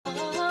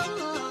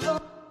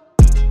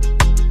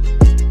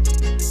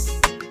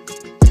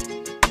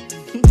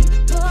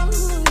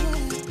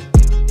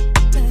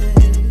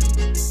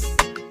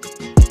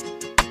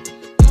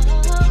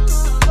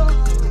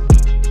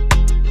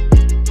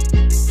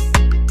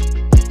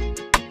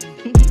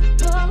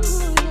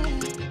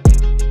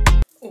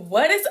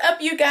What is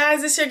up, you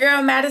guys? It's your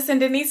girl Madison,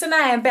 Denise, and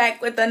I am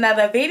back with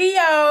another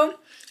video.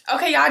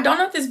 Okay, y'all, don't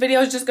know if this video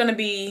is just gonna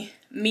be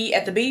me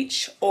at the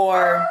beach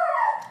or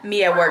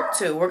me at work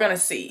too. We're gonna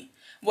see.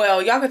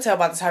 Well, y'all could tell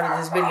by the title of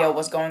this video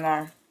what's going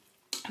on.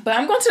 But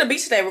I'm going to the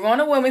beach today. We're going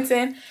to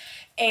Wilmington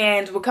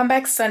and we'll come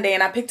back Sunday,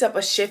 and I picked up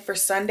a shift for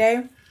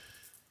Sunday.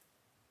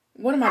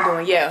 What am I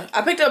doing? Yeah,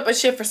 I picked up a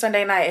shift for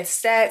Sunday night at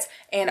Stats,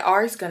 and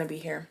Ari's gonna be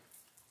here.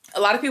 A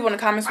lot of people in the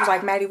comments was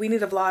like, Maddie, we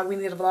need a vlog, we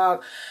need a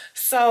vlog.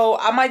 So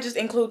I might just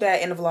include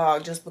that in the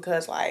vlog just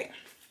because, like,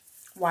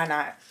 why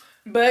not?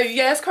 But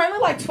yeah, it's currently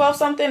like 12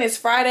 something. It's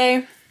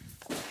Friday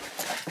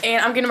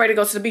and I'm getting ready to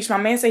go to the beach. My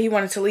man said he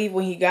wanted to leave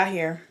when he got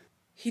here.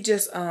 He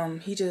just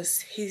pulled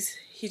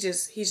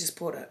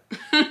up.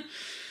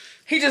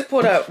 He just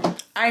pulled up.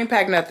 I ain't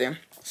packed nothing.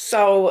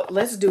 So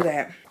let's do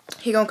that.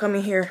 He gonna come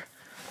in here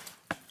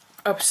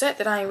upset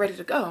that I ain't ready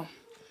to go.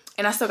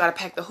 And I still gotta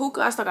pack the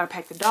hookah. I still gotta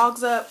pack the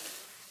dogs up.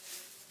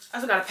 I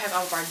still gotta pack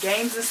all of our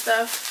games and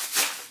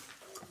stuff.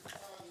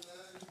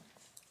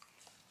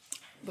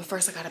 But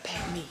first I gotta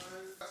pack me.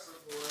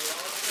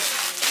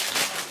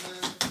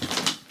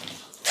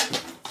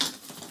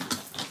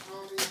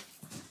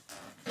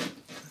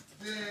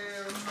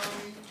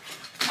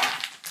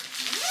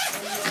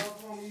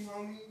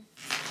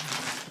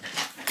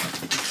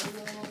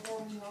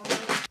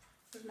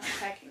 Where's my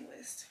packing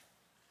list?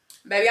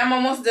 Baby, I'm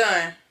almost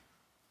done.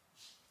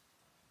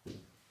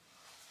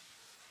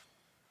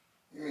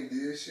 You ain't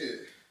did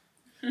shit.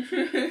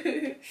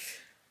 Yeah,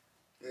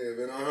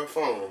 been on her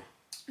phone.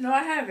 No,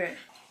 I haven't.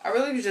 I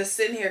really was just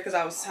sitting here because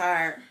I was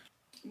tired.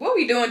 What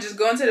we doing? Just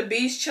going to the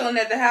beach, chilling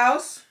at the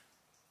house?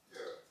 Yeah,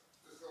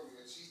 it's gonna be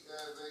a cheap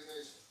ass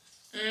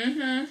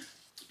vacation.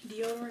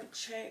 Deodorant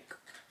check.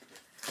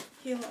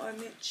 Healing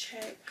ointment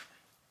check.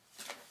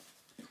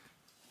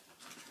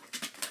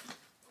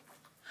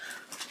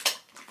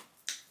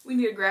 We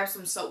need to grab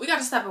some soap. We got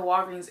to stop at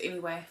Walgreens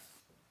anyway.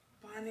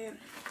 Bonnet.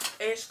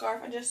 Edge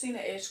scarf. I just seen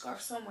an edge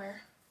scarf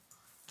somewhere.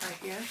 Right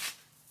here.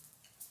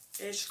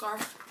 Edge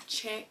scarf.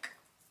 Check.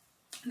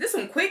 This is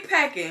some quick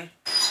packing.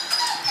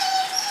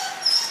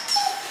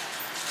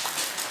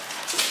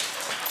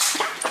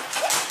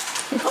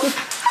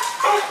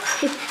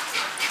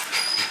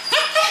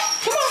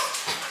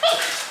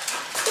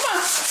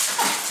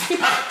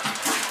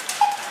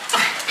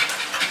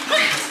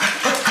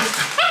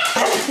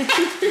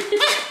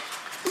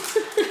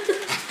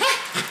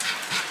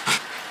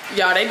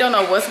 Y'all, they don't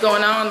know what's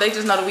going on. They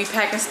just know that we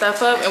packing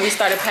stuff up, and we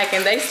started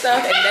packing their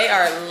stuff, and they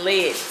are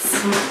lit.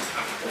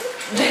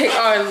 They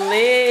are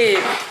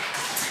lit.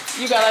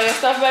 You got all your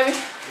stuff, baby?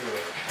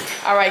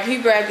 Yeah. All right, can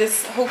you grab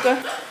this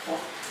hookah?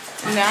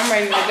 Now I'm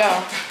ready to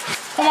go.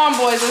 Come on,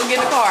 boys, let's get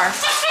in the car.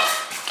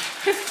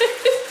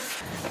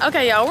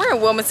 Okay, y'all, we're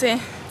in Wilmington.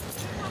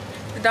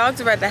 The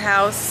dogs are at the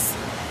house,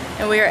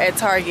 and we are at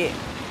Target.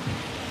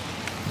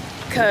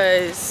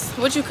 Cause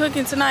what you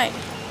cooking tonight?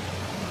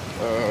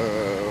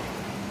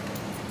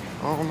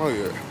 I don't know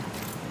yet.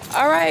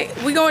 All right,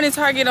 we going to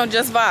Target on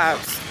Just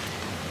Vibes.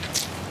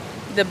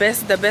 The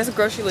best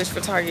grocery list for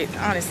Target,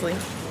 honestly.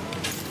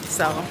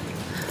 So,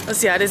 let's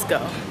see how this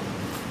go.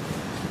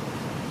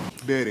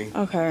 Betty.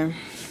 Okay.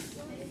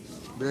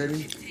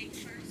 Betty.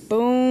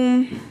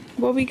 Boom.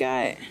 What we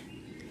got?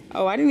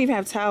 Oh, I didn't even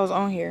have towels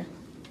on here.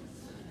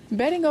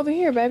 Bedding over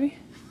here, baby.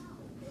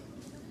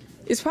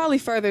 It's probably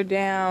further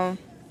down.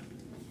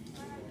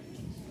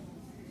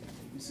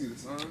 You see the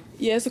sun?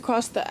 Yeah, it's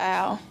across the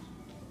aisle.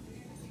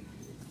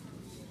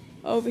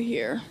 Over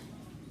here.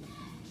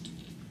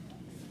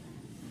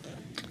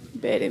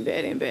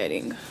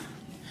 Bedding.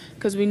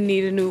 Because we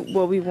need a new,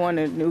 well, we want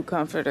a new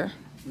comforter.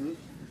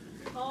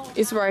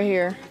 It's right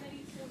here.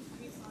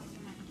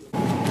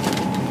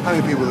 How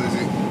many people is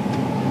it?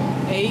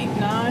 8,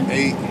 9?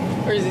 8.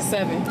 Or is it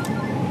 7?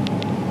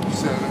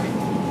 7.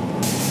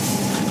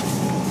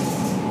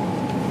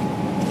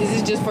 Is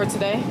this just for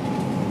today?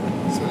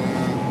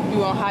 7. You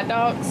want hot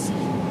dogs?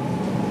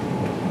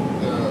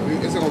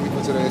 Yeah, it's gonna be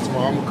for today.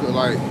 Tomorrow I'm gonna cook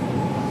like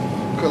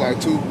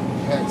 2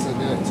 packs of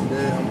that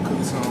today. I'm gonna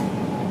cook some.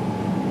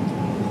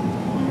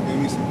 Give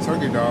me some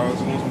turkey dogs.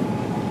 You want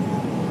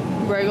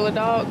some? Regular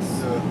dogs?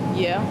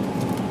 Yeah.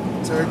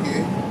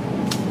 Turkey.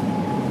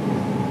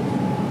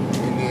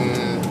 And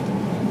then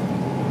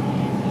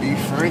beef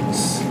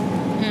franks.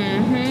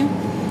 Mm-hmm.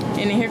 And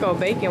then here go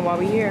bacon while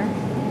we here.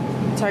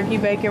 Turkey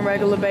bacon,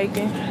 regular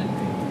bacon.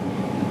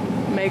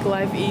 Make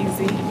life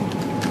easy.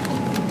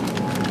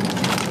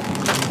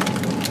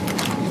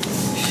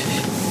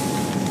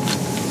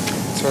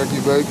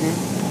 Turkey bacon.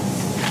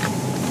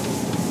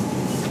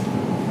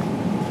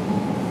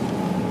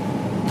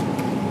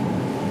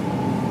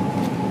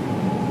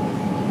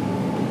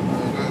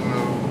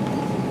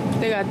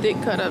 They got thick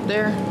cut up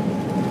there.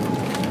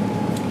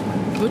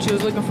 What you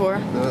was looking for?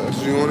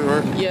 So you want it,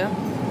 right? Yeah. I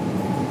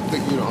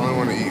think you're the only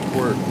one to eat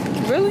pork.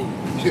 Really?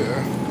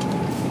 Yeah.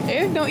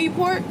 Eric don't eat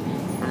pork?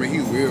 I mean,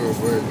 he will,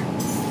 but...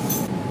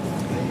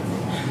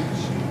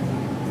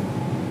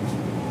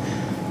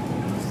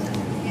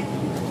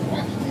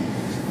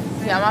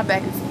 Yeah, my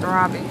back is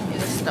throbbing in the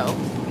stove.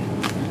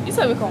 You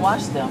said we can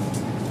wash them.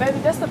 Baby,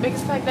 that's the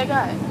biggest pack they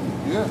got.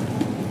 Yeah.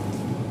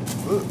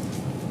 Look.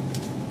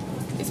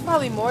 It's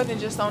probably more than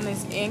just on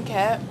this end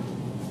cap.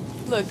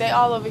 Look, they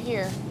all over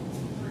here.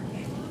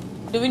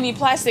 Do we need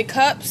plastic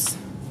cups?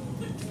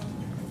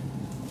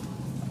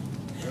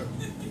 Yeah.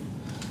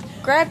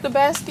 Grab the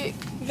basket.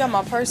 You got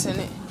my purse in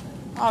it.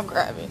 I'll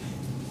grab it.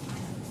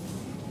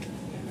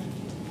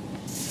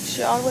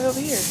 Shit, all the way over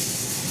here.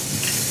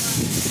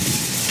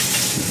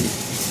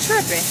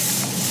 Tripping.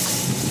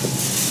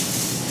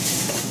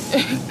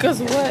 Cause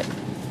what?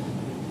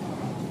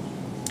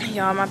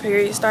 Y'all, my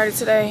period started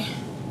today.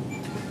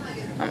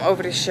 I'm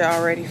over this shit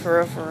already, for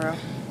real, for real.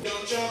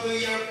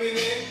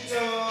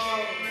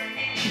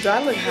 Do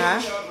I look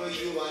high?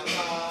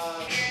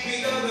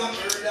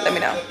 Let me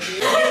know.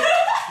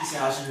 He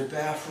said I was in the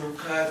bathroom,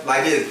 cuz.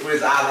 Like this, put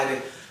his eye like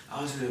this.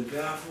 I was in the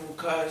bathroom,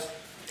 cuz.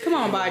 Come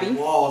on, body. The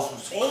walls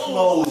was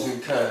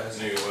closing, cuz. I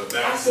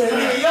said,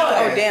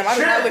 Oh, damn, I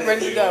do not look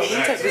ready to go. Let me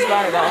take this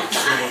bonnet off.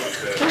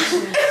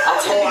 I'll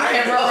take the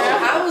camera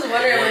around. I was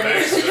wondering when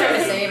she was trying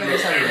to save it or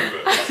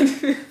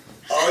something.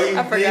 Oh, you I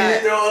forgot.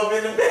 did throw up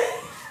in the bed?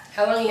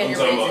 How long you had your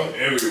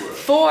braids in?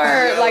 For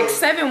like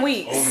 7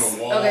 weeks.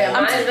 Okay,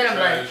 mine has been a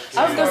month. I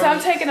was gonna say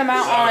I'm taking them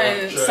out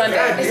on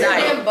Sunday It's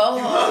night. not in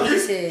boho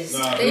pieces.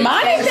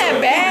 Mine ain't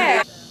that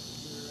bad.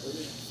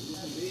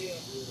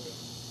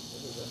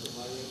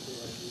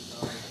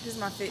 This is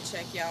my fit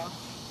check, y'all.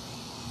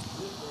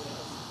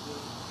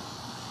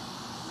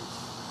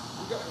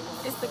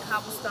 It's the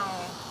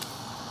cobblestone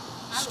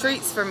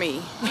streets for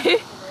me.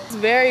 It's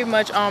very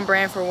much on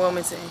brand for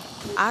Wilmington.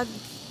 Hey,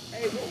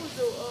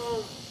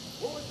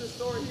 what was the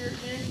store here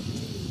again?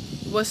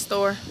 What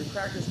store? The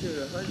crackers killed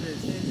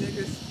 110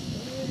 niggas.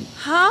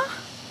 Huh?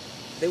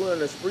 They went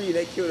on a spree,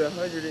 they killed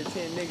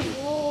 110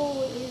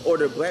 niggas. Or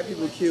the black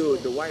people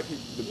killed the white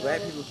people. The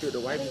black people killed the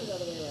white people.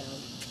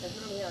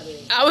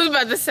 I was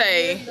about to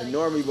say.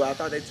 Ignore me, but I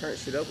thought they turned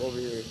shit up over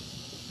here.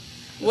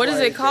 What is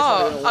it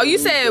called? Oh, you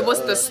said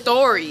what's the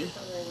story?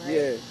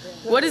 Yeah.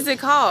 What is it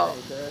called?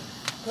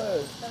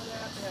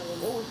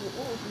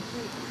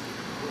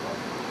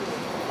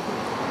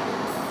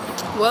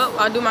 Well,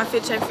 I'll do my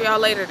fit check for y'all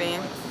later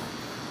then.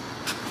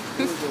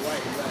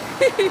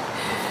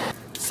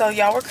 So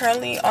y'all, we're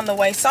currently on the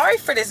way. Sorry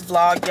for this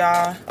vlog,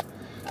 y'all.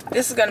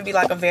 This is gonna be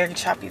like a very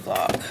choppy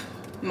vlog,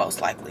 most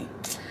likely.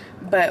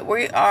 But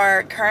we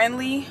are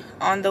currently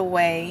on the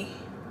way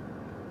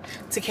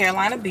to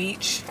Carolina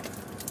Beach.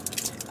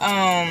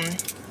 Let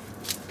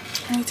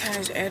me turn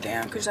this air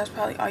down because that's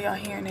probably all y'all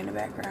hearing in the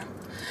background.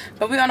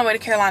 But we're on the way to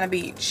Carolina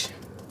Beach.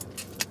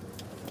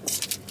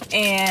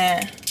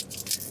 And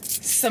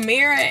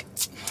Samir,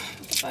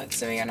 what the fuck,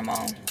 Samir and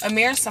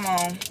Amir and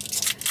Simone.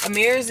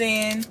 Amir's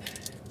in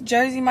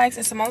Jersey Mike's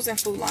and Simone's in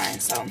Food Line.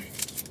 So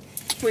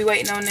we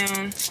waiting on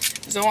them.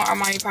 Zoe and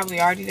Armani probably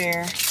already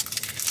there.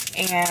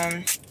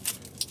 And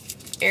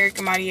Eric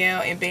and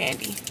Marielle and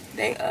Bandy.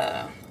 They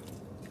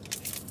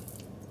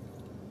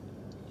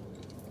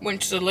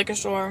went to the liquor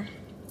store.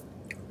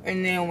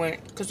 And then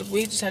went, because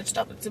we just had to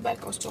stop at the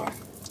tobacco store.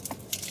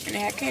 And they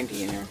had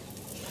candy in there.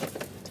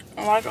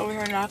 I'm like over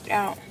here knocked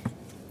out.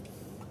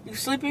 You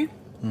sleepy?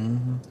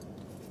 Mm-hmm.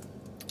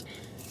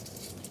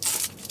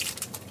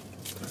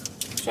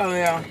 So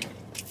yeah.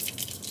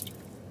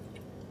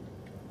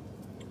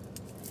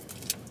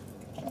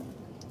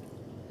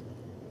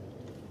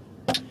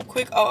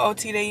 Quick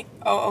OOTD.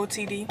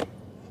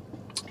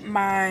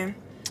 My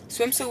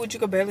swimsuit, which you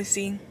could barely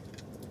see,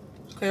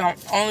 because I'm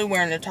only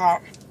wearing the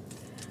top,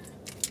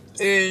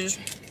 is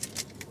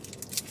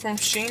from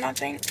Shein, I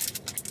think.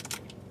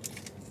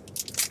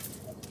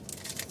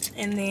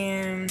 And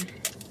then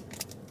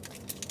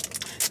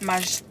my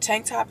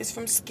tank top is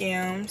from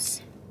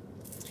Skims.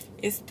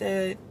 It's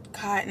the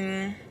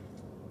cotton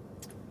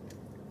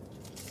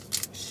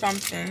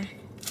something,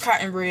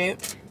 cotton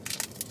rib.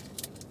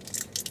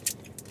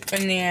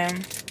 And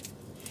then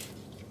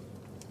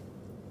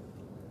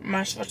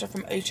my shorts are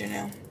from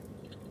H&M.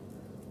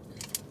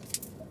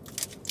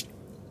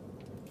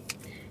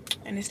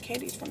 And this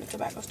candy's from the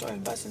tobacco store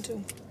in Bussin'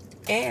 too.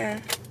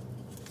 And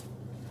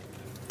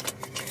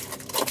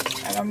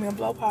I got me a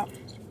blow pop.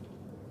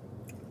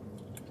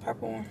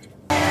 Purple one.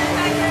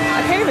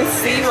 I can't even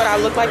see what I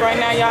look like right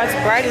now, y'all. It's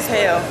bright as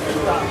hell.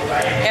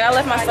 And I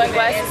left my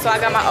sunglasses, so I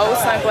got my old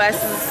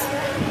sunglasses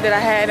that I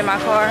had in my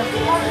car.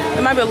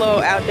 It might be a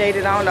little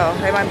outdated, I don't know.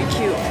 They might be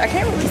cute. I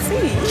can't really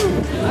see.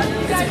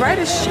 It's bright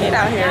as shit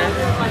out here.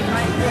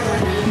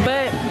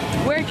 But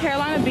we're in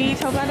Carolina Beach.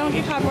 Hope I don't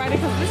get copyrighted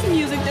because this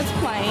music that's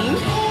playing.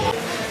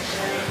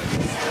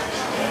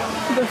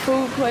 The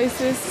food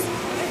places.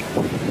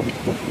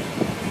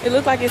 It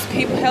looks like it's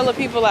people, hella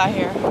people out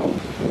here.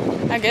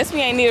 I guess we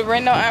ain't need to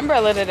rent no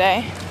umbrella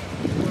today.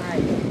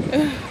 Right.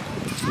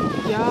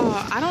 Y'all,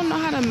 I don't know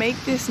how to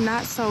make this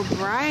not so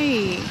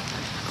bright.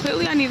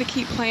 Clearly I need to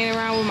keep playing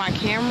around with my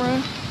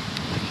camera.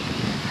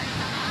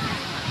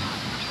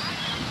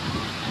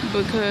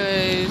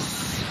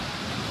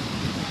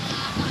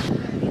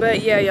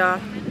 But yeah, y'all.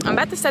 I'm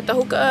about to set the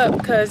hookah up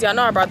because y'all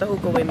know I brought the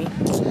hookah with me.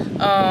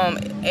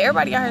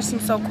 Everybody out here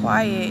seems so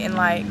quiet and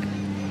like,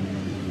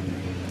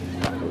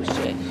 oh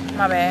shit,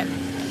 my bad.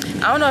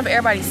 I don't know if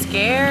everybody's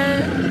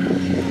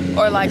scared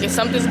or like if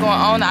something's going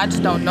on that I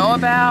just don't know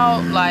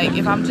about, like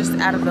if I'm just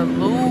out of the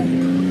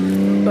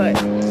loop,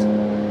 but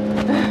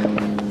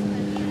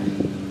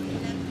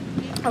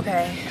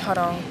okay, hold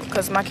on,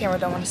 because my camera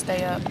don't want to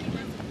stay up.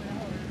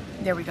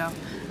 There we go.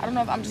 I don't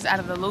know if I'm just out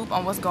of the loop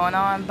on what's going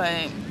on,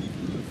 but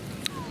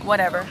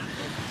whatever.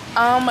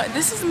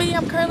 This is me.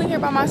 I'm currently here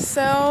by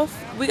myself.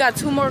 We got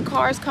 2 more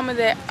cars coming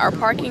that are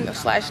parking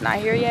 / not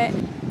here yet,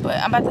 but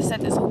I'm about to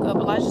set this hook up.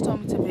 Elijah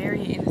told me to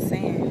bury it in the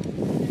sand,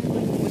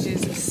 which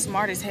is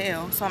smart as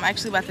hell. So I'm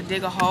actually about to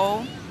dig a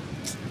hole,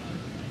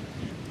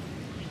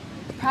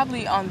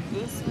 probably on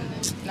this one.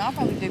 No, I'll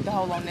probably dig the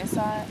hole on this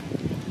side.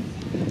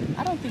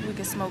 I don't think we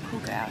can smoke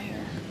hookah out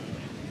here,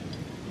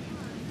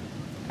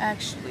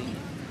 actually,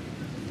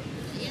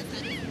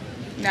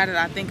 now that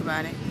I think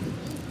about it.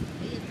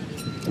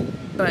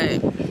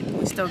 But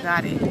we still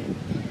got it.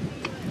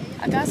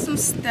 I got some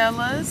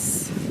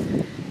Stellas.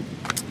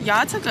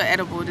 Y'all took an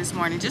edible this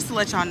morning, just to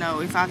let y'all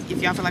know if y'all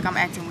feel like I'm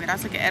acting weird. I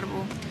took an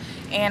edible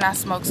and I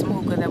smoked some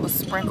hookah that was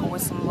sprinkled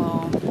with some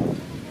little,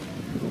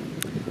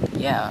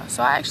 yeah.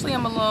 So I actually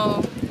am a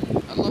little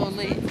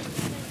lit.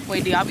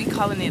 Wait, do y'all be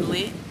calling it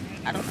lit?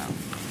 I don't know.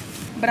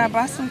 But I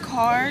brought some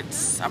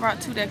cards. I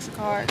brought 2 decks of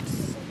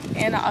cards,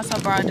 and I also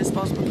brought a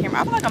disposable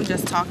camera. I feel like I'm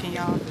just talking,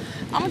 y'all.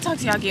 I'm gonna talk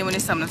to y'all again when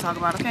there's something to talk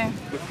about, okay?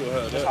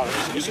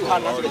 You too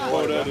hot enough to get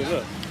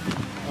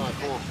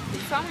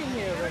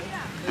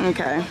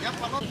Okay.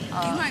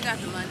 You might got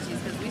the lunches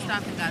because we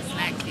stopped and got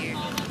snacks here.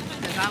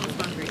 Because I was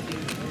hungry too.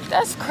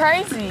 That's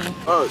crazy.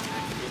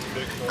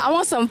 I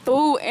want some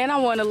food and I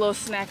want a little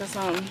snack or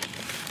something.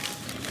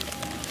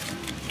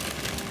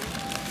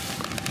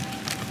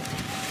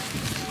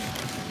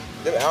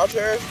 Them out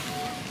chairs?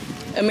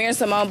 Amir and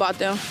Simone bought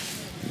them.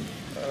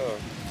 Oh.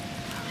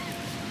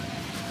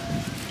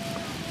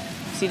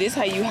 See, this is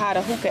how you hide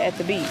a hookah at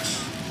the beach.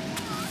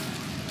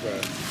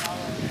 Right.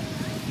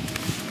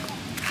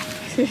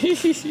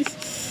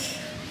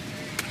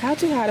 How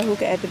to hide a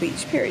hookah at the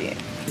beach, period.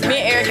 Me and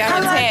Eric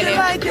got tanning.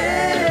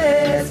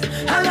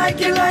 I like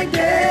it like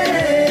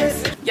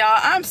this. Y'all,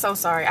 I'm so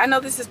sorry. I know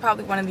this is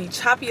probably one of the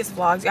choppiest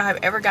vlogs y'all have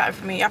ever gotten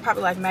from me. Y'all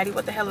probably like, Maddie,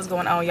 what the hell is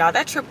going on? Y'all,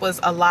 that trip was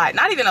a lot.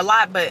 Not even a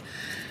lot, but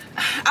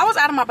I was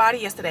out of my body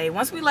yesterday.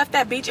 Once we left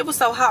that beach, it was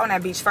so hot on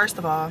that beach, first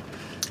of all.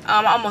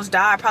 I almost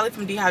died, probably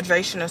from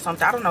dehydration or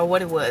something. I don't know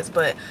what it was,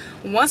 but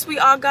once we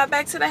all got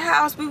back to the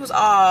house, we was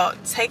all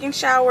taking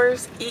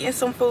showers, eating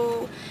some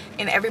food,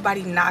 and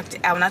everybody knocked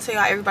out. When I tell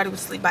y'all, everybody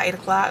was asleep by 8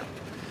 o'clock.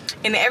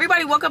 And then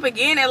everybody woke up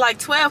again at like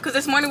 12, because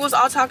this morning we was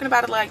all talking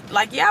about it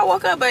like yeah, I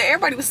woke up, but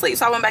everybody was asleep,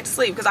 so I went back to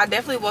sleep, because I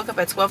definitely woke up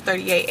at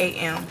 12:38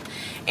 a.m.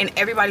 and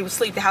everybody was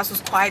asleep. The house was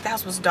quiet, the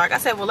house was dark. I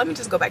said, well, let me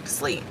just go back to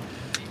sleep.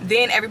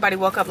 Then everybody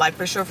woke up like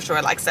for sure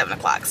at like 7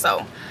 o'clock.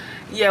 So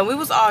yeah, we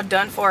was all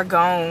done for,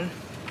 gone,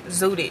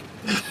 zooted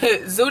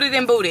zooted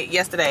and booted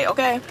yesterday,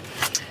 okay?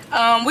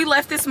 We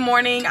left this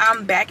morning.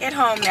 I'm back at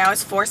home now.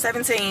 It's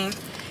 4:17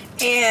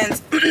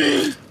 and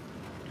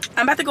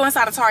I'm about to go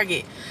inside of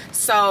Target.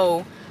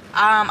 So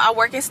I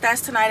work at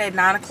Stats tonight at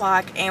 9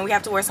 o'clock, and we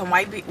have to wear some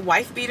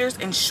wife beaters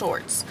and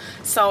shorts.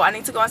 So I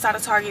need to go inside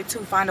of Target to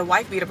find a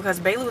wife beater, because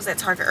Bailey was at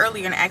Target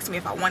earlier and asked me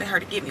if I wanted her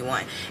to get me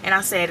one, and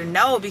I said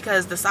no,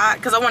 because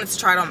I wanted to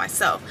try it on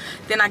myself.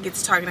 Then I get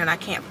to Target and I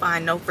can't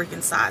find no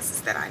freaking sizes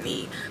that I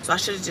need, so I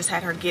should have just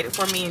had her get it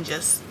for me and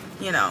just,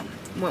 you know,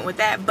 went with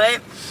that.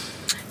 But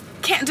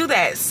can't do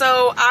that.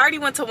 So I already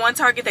went to one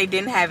Target, they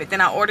didn't have it.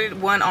 Then I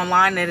ordered one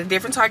online at a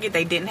different Target,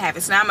 they didn't have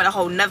it. So now I'm at a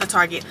whole nother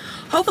Target.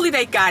 Hopefully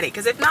they got it,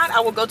 because if not, I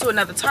will go to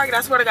another Target.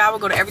 I swear to God, I will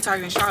go to every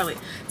Target in Charlotte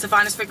to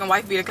find this freaking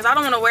wife beater, because I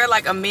don't want to wear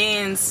like a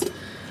men's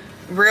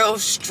real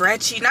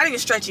stretchy, not even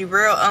stretchy,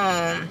 real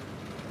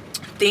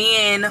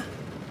thin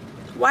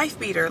wife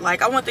beater.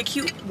 Like, I want the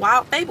cute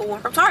Wild Fable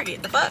one from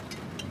Target. The fuck?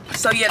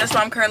 So yeah, that's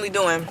what I'm currently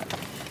doing.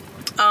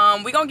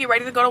 We're gonna get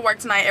ready to go to work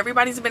tonight.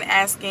 Everybody's been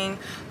asking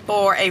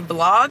for a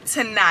vlog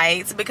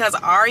tonight, because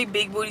Ari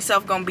big booty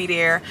self gonna be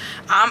there.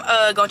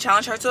 I'm gonna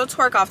challenge her to a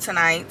twerk off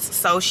tonight,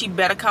 so she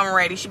better come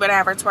ready. She better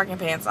have her twerking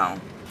pants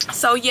on.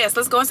 So yes,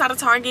 let's go inside of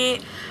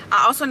Target.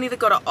 I also need to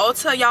go to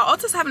Ulta. Y'all,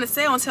 Ulta's having a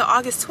sale until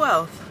August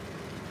 12th,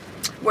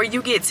 where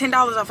you get $10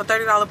 off a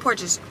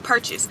 $30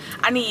 purchase.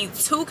 I need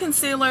 2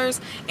 concealers,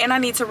 and I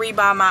need to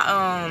rebuy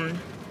my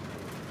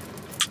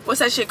what's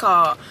that shit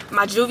called?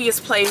 My Juvia's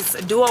Place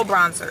Duo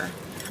Bronzer.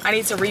 I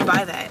need to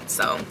rebuy that.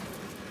 So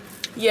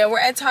yeah, we're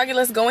at Target.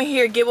 Let's go in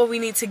here, get what we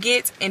need to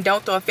get, and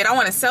don't throw a fit. I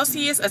want a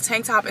Celsius, a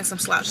tank top, and some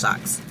slouch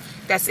socks.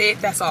 That's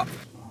it. That's all.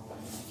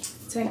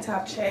 Tank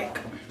top check.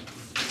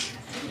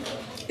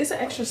 It's an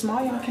extra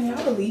small, y'all. Can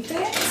y'all believe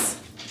that?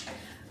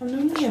 I'm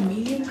normally a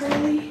medium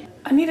girly.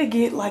 I need to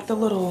get like the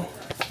little,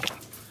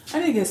 I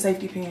need to get a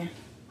safety pin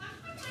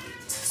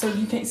so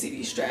you can't see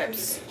these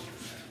straps,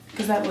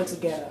 because that looks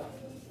ghetto.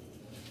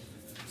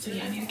 So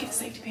yeah, I need to get a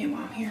safety pin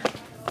while I'm here.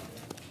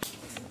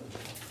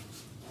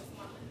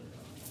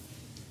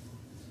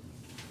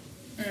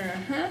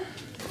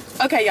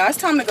 Okay, y'all, it's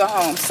time to go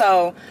home.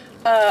 So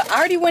I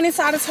already went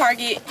inside of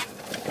Target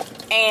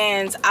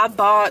and I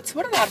bought,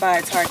 what did I buy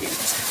at Target?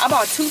 I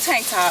bought 2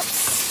 tank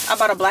tops. I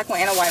bought a black one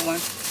and a white one.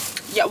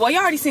 Yeah, well, you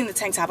already seen the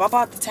tank top. I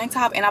bought the tank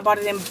top and I bought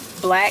it in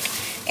black.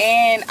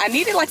 And I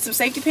needed like some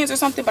safety pins or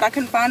something, but I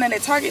couldn't find it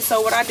at Target.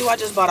 So what I do, I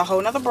just bought a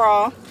whole nother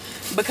bra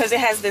because it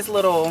has this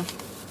little,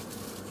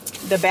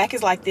 the back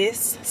is like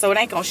this, so it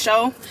ain't gonna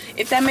show,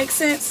 if that makes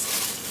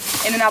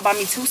sense. And then I bought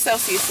me 2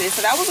 Celsiuses.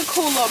 So that was a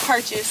cool little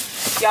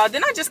purchase, y'all.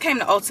 Then I just came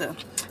to Ulta.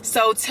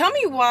 So tell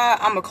me why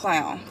I'm a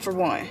clown, for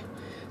one.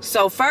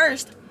 So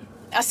first,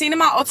 I seen in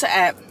my Ulta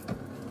app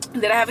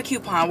that I have a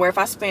coupon where if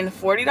I spend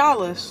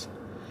 $40,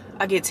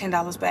 I get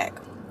 $10 back.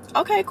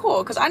 Okay,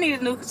 cool, because I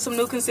needed some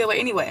new concealer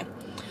anyway.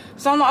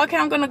 So I'm like, okay,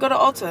 I'm gonna go to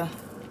Ulta.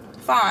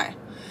 Fine.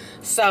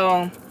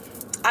 So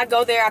I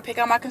go there, I pick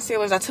out my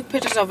concealers. I took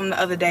pictures of them the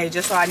other day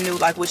just so I knew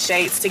like what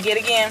shades to get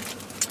again.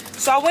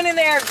 So I went in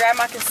there, grabbed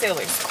my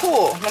concealers.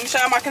 Cool. Let me show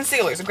you my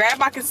concealers. Grab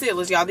my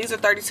concealers, y'all. These are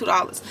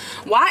 $32.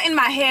 Why in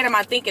my head am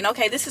I thinking,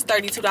 okay, this is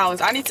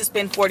 $32. I need to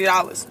spend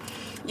 $40.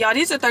 Y'all,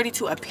 these are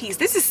 $32 a piece.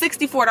 This is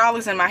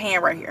 $64 in my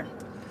hand right here.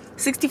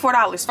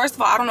 $64. First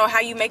of all, I don't know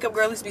how you makeup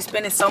girlies be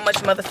spending so much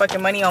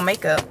motherfucking money on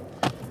makeup.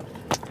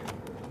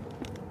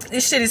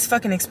 This shit is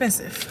fucking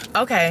expensive.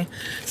 Okay,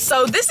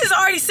 so this is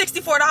already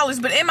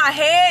 $64, but in my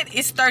head,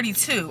 it's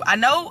 $32. I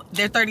know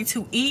they're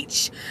 $32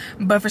 each,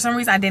 but for some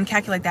reason, I didn't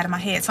calculate that in my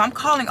head. So I'm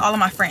calling all of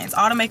my friends,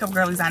 all the makeup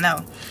girlies I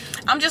know.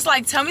 I'm just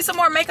like, tell me some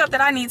more makeup that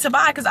I need to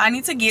buy because I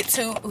need to get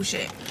to, oh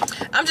shit.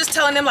 I'm just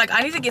telling them like,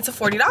 I need to get to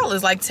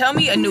 $40. Like, tell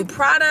me a new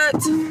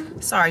product.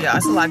 Sorry, y'all,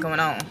 it's a lot going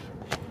on.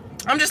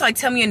 I'm just like,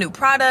 tell me a new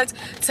product.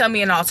 Tell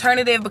me an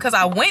alternative because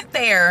I went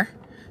there.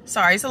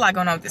 Sorry, it's a lot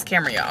going on with this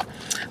camera, y'all.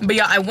 But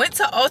y'all, I went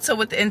to Ulta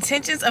with the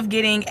intentions of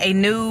getting a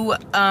new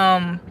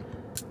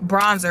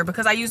bronzer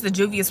because I used the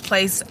Juvia's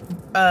Place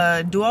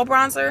duo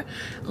bronzer.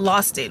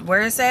 Lost it.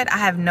 Where is it? I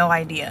have no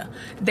idea.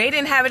 They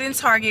didn't have it in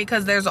Target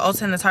because there's an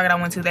Ulta in the Target I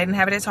went to. They didn't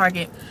have it at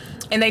Target.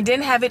 And they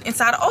didn't have it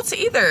inside of Ulta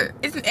either.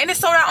 And it's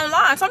sold out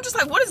online. So I'm just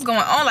like, what is going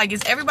on? Like,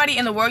 is everybody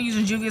in the world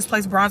using Juvia's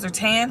Place bronzer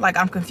tan? Like,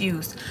 I'm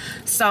confused.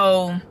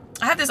 So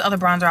I have this other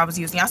bronzer I was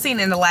using. Y'all seen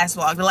it in the last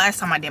vlog, the last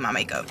time I did my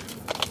makeup.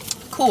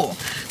 Cool.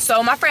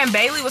 So my friend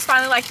Bailey was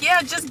finally like,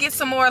 yeah, just get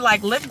some more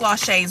like lip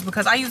gloss shades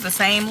because I use the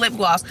same lip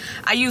gloss.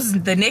 I use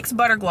the NYX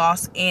Butter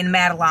Gloss in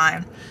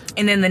Madeline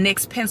and then the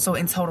NYX Pencil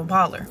in Total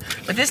Baller.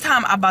 But this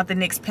time I bought the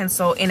NYX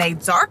Pencil in a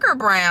darker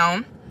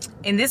brown,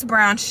 and this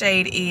brown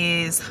shade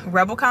is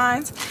Rebel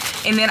Kinds.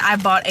 And then I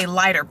bought a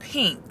lighter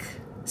pink.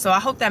 So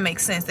I hope that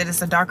makes sense that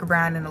it's a darker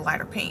brown and a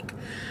lighter pink.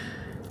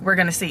 We're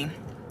gonna see.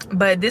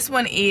 But this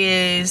one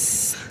is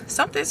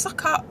something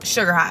called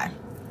Sugar High.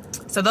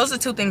 So those are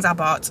 2 things I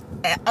bought.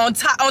 On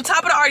top of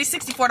the already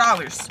 $64.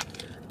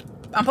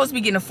 I'm supposed to be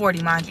getting a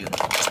 40, mind you.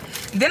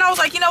 Then I was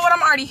like, you know what?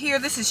 I'm already here.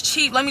 This is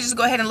cheap. Let me just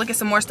go ahead and look at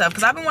some more stuff.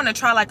 Because I've been wanting to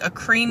try like a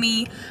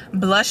creamy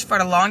blush for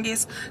the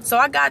longest. So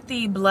I got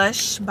the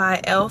blush by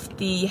e.l.f.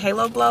 the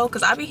Halo Glow.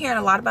 Because I've been hearing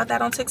a lot about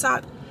that on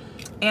TikTok.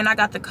 And I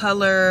got the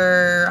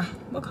color,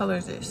 what color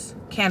is this?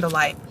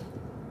 Candlelight.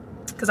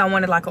 Because I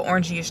wanted like an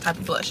orangey-ish type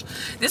of blush.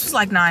 This was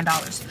like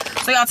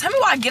 $9. So y'all tell me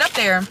why I get up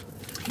there.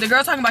 The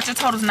girl talking about your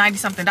total's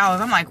 $90-something.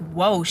 I'm like,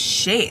 whoa,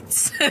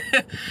 shit.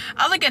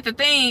 I look at the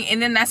thing,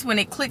 and then that's when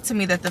it clicked to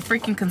me that the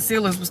freaking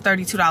concealers was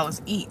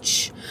 $32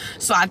 each.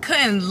 So I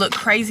couldn't look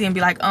crazy and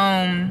be like,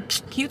 can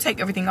you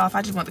take everything off?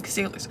 I just want the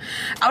concealers.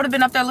 I would have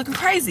been up there looking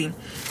crazy.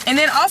 And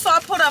then also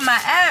I pulled up my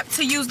app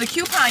to use the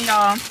coupon,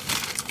 y'all.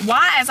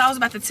 Why, as I was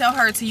about to tell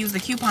her to use the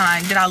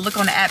coupon, did I look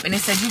on the app and it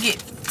said you get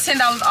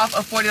 $10 off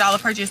a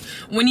 $40 purchase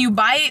when you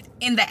buy it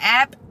in the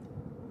app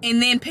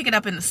and then pick it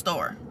up in the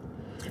store.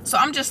 So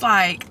I'm just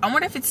like, I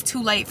wonder if it's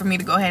too late for me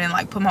to go ahead and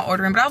like put my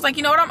order in. But I was like,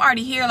 you know what? I'm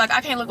already here. Like,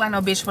 I can't look like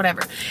no bitch,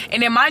 whatever.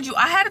 And then mind you,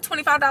 I had a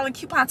 $25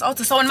 coupon to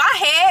Ulta. So in my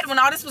head, when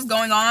all this was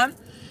going on,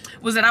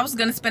 was that I was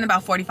going to spend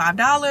about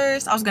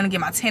 $45. I was going to get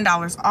my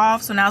 $10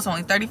 off. So now it's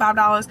only $35.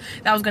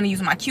 That I was going to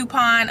use my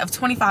coupon of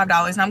 $25.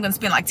 And I'm going to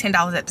spend like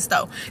 $10 at the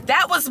store.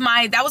 That was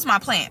my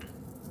plan.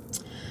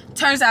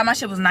 Turns out my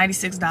shit was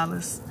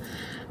 $96.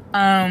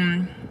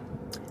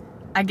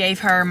 I gave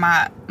her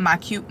my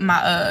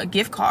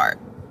gift card.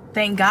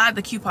 Thank God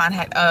the coupon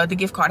had the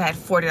gift card had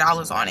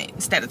 $40 on it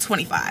instead of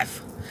 $25.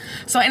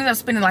 So I ended up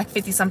spending like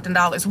 $50-something.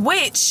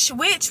 Which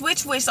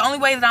the only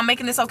way that I'm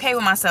making this okay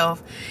with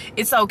myself,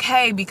 it's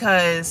okay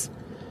because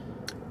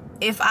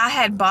if I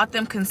had bought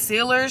them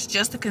concealers,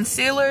 just the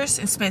concealers,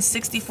 and spent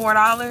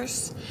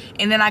 $64,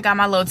 and then I got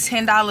my little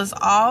 $10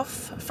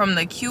 off from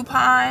the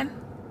coupon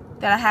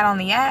that I had on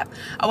the app,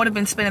 I would have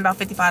been spending about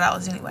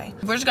 $55 anyway.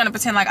 We're just gonna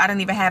pretend like I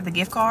didn't even have the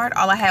gift card.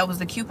 All I had was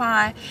the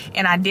coupon,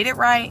 and I did it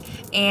right,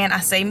 and I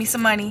saved me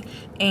some money,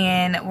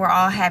 and we're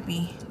all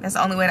happy. That's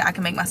the only way that I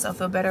can make myself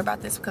feel better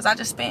about this, because I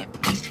just spent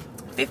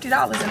 $50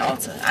 in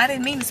Ulta. I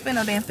didn't mean to spend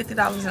no damn $50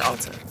 in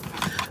Ulta.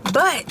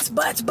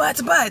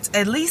 But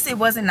at least it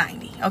wasn't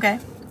 90, okay?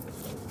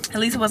 At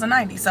least it wasn't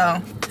 90, so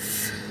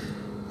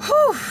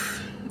whew,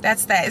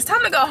 that's that. It's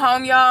time to go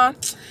home, y'all.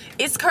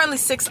 It's currently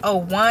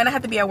 6:01. I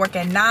have to be at work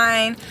at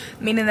 9,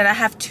 meaning that I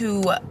have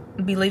to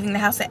be leaving the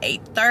house at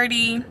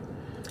 8:30.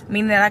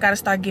 meaning that I gotta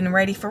start getting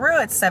ready for real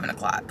at 7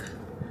 o'clock.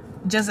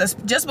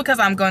 Just because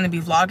I'm going to be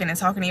vlogging and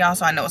talking to y'all,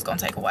 so I know it's gonna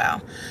take a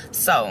while.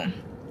 So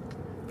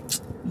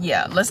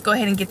yeah, let's go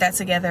ahead and get that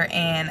together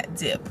and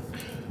dip.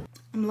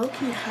 I'm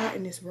low-key hot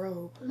in this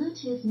robe.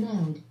 Bluetooth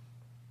mode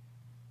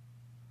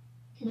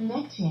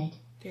connected.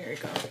 There we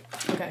go.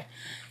 Okay,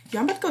 yeah,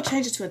 I'm about to go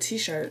change it to a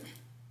t-shirt.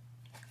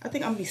 I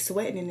think I'm gonna be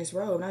sweating in this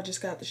robe and I just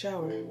got out the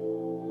shower.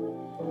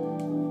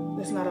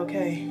 That's not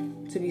okay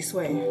to be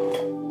sweating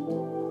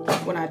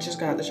when I just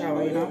got out the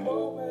shower, you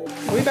know?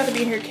 We're about to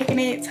be in here kicking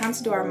it. Time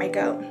to do our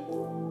makeup.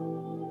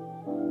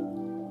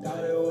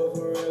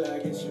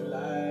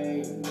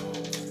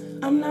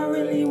 I'm not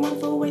really one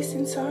for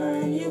wasting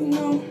time, you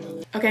know.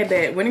 Okay,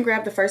 bet. Went and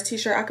grabbed the first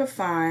t-shirt I could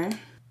find.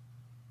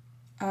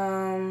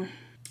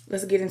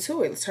 Let's get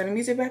into it. Let's turn the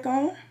music back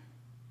on.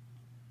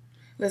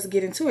 Let's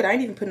get into it. I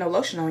ain't even put no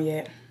lotion on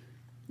yet.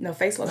 No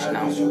face lotion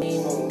on.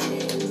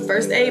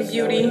 First Aid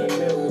Beauty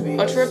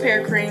Ultra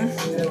Repair Cream.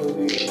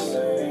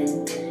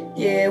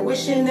 Yeah,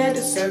 wishing that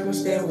the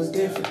circumstance was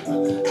different.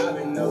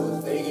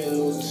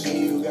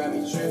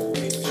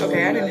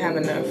 Okay, I didn't have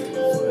enough.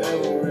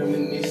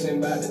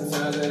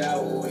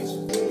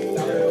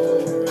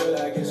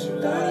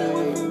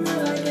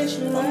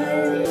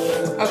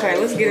 Okay,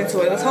 let's get into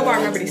it. Let's hope I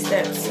remember these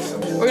steps.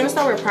 We're gonna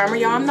start with primer,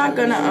 y'all. I'm not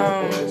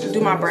gonna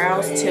do my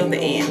brows till the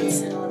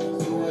end,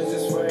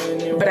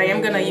 but I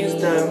am gonna use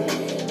the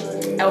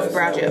e.l.f.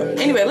 brow gel.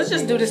 Anyway, let's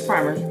just do this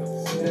primer.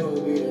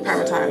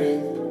 Primer time.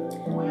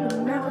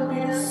 Never be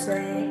the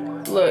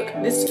same. Look,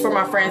 this is for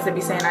my friends that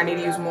be saying I need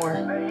to use more.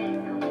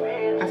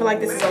 I feel like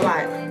this is a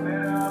lot.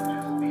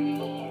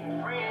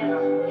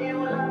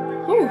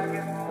 Whew.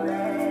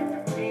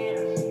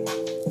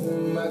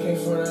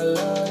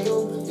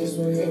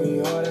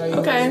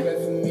 Okay.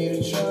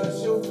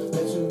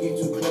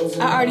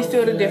 I already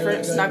feel the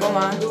difference, not gonna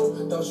lie.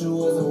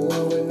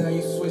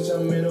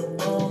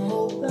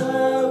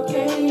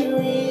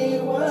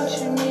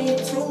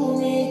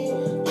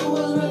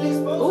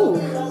 Ooh,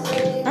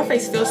 my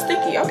face feels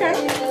sticky. Okay.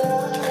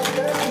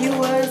 You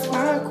was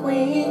my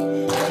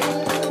queen.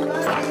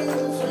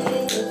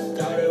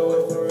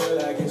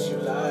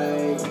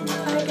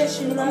 I guess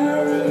you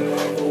lied.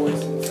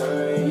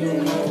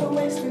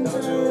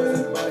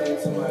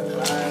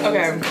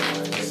 Okay,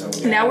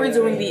 now we're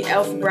doing the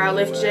e.l.f. Brow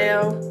Lift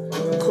Gel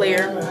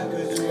Clear.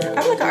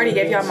 I feel like I already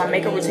gave y'all my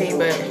makeup routine,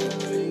 but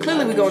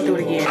clearly we're going to do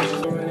it again.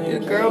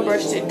 The girl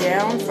brushed it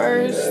down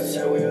first,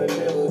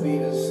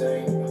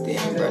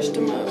 then brushed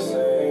them up.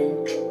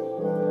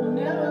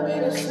 Never be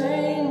the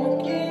same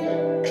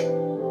again.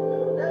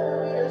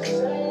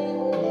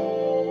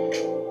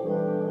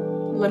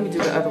 Let me do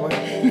the other one.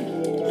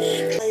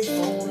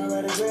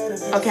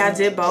 Okay, I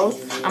did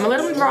both. I'm gonna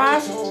let them dry.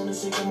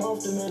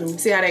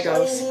 See how that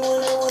goes.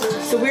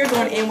 So we're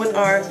going in with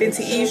our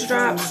Fenty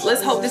Eavesdrops.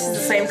 Let's hope this is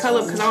the same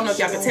color, because I don't know if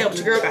y'all can tell, but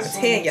your girl got a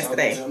tan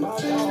yesterday.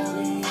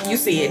 You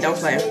see it, don't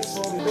play. I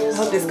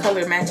hope this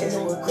color matches.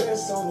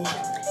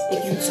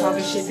 If you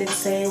talking shit, then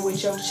say it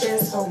with your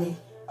chest, homie.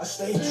 Just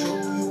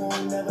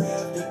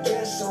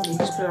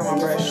put it on my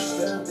brush.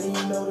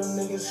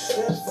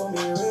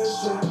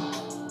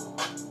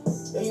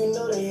 Yeah, you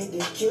know they hit the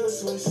kill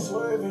switch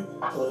swerving.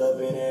 Pull up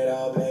in that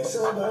all black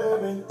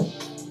Suburban.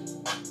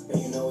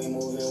 And you know we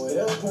moving with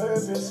a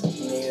purpose.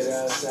 Niggas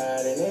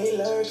outside and they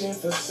lurking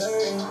for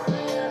certain.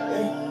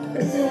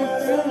 If you my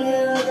family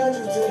and I got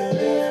you to the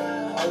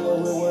death, I go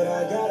with what I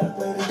gotta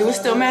play. Do it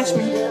still match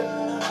me?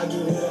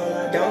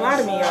 Don't lie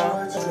to me, y'all.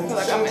 I feel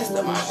like I messed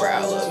up my brow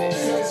a little bit.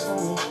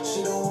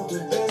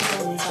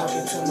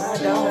 Talking to my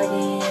dog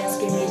again,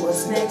 asking me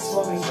what's next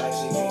for me. Like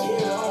she can't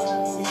get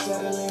home, we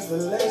settling for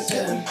less.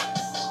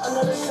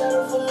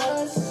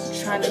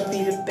 Trying to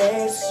be the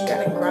best, you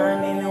gotta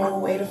grind, ain't no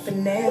way to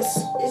finesse.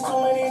 It's too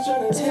many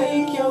trying to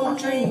take your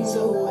dreams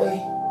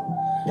away.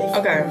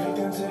 Okay,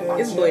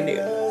 it's blended.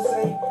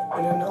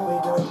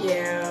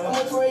 Yeah.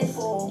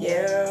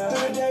 Yeah.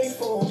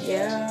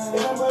 Yeah.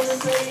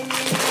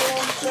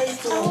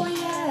 Oh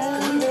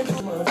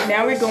yeah.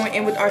 Now we're going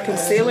in with our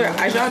concealer.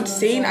 As y'all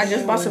seen, I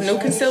just bought some new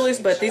concealers,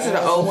 but these are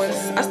the old ones.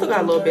 I still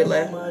got a little bit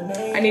left.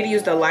 I need to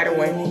use the lighter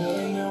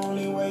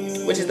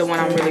one, which is the one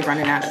I'm really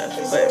running out of,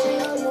 but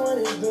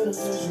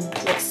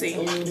let's see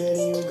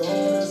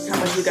how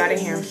much we got in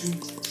here.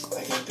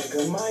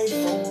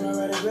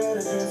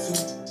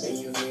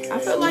 I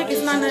feel like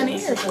it's not nothing in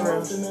here for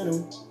real.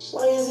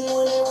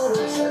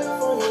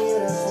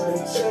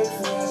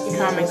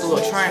 Kind of makes a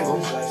little triangle.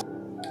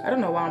 I don't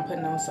know why I'm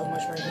putting on so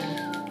much right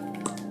now.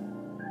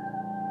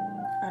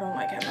 I don't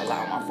like having a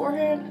lot on my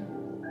forehead.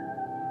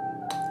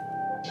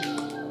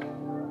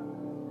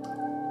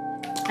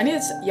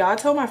 Y'all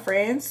told my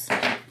friends,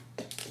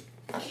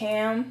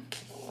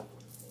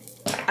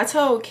 I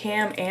told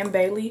Cam and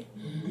Bailey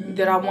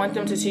that I want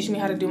them to teach me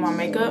how to do my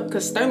makeup,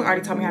 because Sterling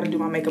already taught me how to do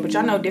my makeup, but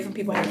y'all know different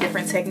people have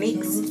different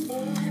techniques.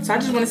 So I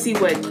just want to see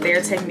what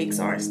their techniques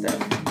are and stuff.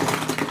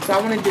 So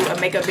I want to do a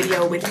makeup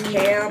video with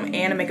Cam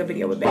and a makeup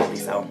video with Bailey.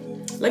 So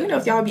let me know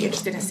if y'all would be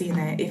interested in seeing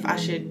that, if I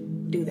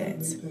should do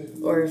that,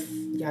 or if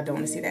y'all don't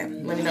want to see that.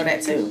 Let me know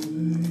that too.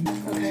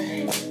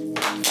 Okay.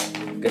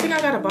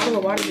 think I got a bottle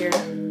of water here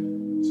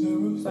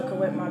so I can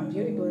wet my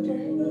beauty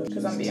blender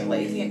because I'm being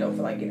lazy and don't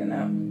feel like getting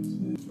up.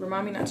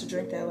 Remind me not to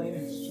drink that later.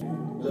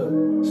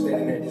 Look,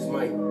 standing at this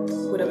mic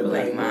with a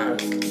blank mind.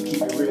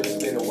 Keep it real,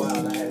 it's been a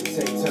while. I had to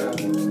take time.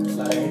 A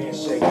lot of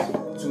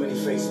handshakes, too many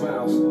fake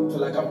smiles.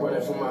 Feel like I'm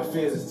running from my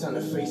fears. It's time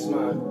to face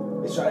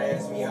mine. They try to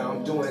ask me how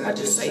I'm doing. I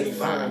just say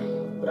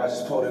fine. But I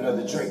just pulled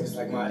another drink. It's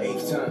like my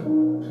 8th time.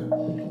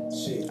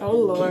 Shit. Oh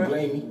Lord. Can't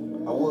blame me.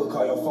 I would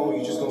call your phone.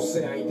 You just gonna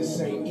say I ain't the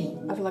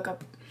same. I feel like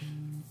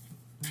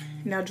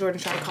now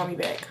Jordan's trying to call me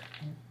back.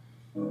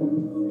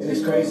 And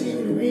it's crazy,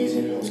 the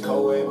reason it was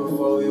cold way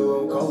before you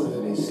were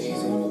colder this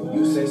season.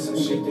 You say some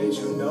shit that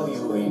you know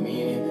you ain't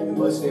meaning.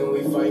 But then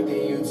we fight,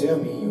 then you tell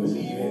me you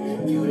leaving.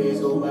 A few days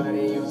go by,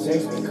 then you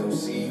text me, come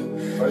see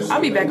you. First,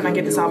 I'll be back when I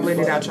get this all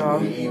blended out, y'all.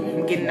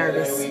 I'm getting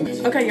nervous.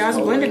 Okay, y'all, I was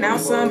blending out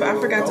some, but I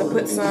forgot to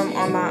put some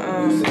on my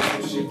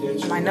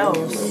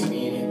nose.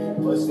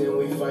 But then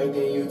we fight,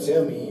 then you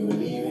tell me you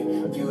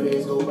leaving. A few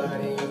days go by,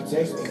 then you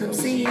text me, come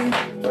see you.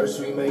 First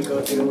we make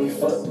up, then we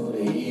fuck through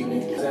the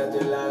evening.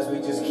 After lies, we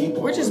just keep.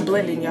 We're just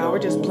blending, y'all. We're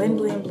just blend.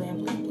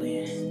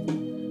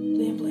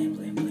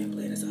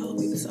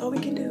 That's all we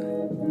can do.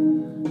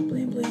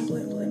 Blend.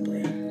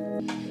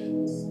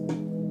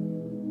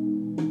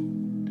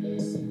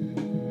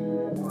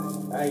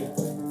 Hey,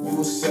 you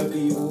a sucker,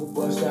 you a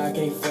buster, I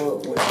can't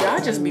fuck with. Y'all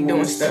just be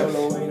doing stuff.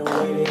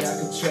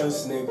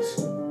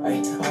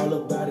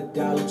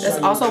 That's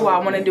also why I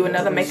want to do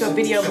another makeup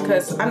video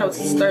because I know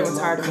Sterling's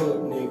tired of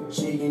me.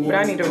 But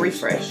I need a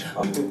refresh.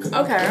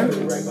 Okay.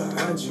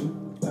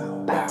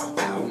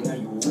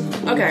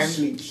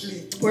 Okay.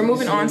 We're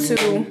moving on to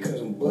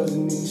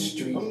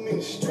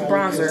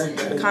bronzer,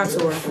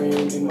 contour.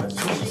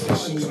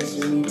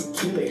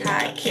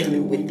 Hi, Kelly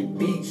with the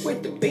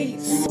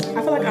beats.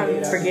 I feel like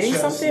I'm forgetting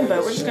something,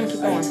 but we're just gonna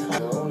keep going.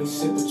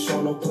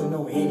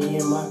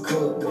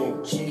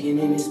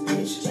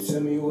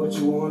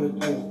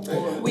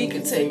 We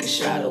could take a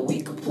shot or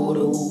we could pull the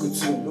hookah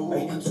too.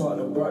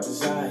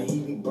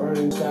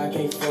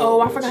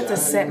 Oh, I forgot to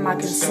set my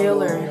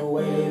concealer.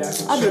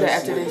 I'll do that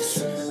after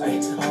this.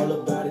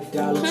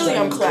 Clearly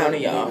I'm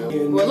clowning, y'all.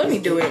 Well, let me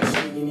do it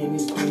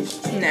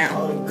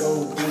now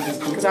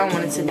because I don't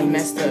want it to be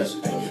messed up.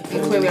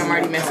 And clearly I'm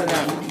already messing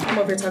up. I'm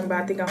over here talking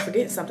about I think I'm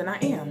forgetting something. I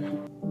am.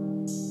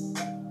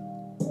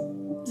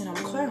 And I'm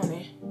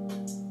clowning.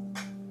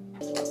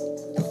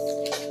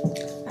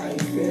 I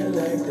feel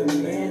like the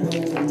man on the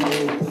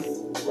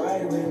move.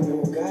 Right with no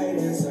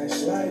guidance, I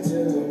slide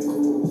till I'm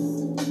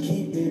cool.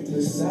 Keep it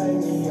beside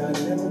me,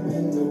 I've never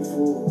been no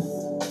fool.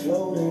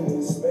 Floating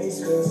in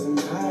space cause I'm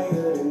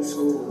higher than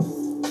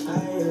school.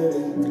 Higher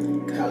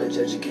than college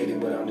educated,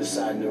 but I'm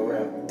deciding to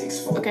rap.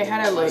 Okay, how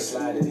that look?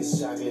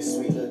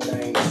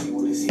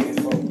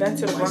 Back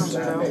to the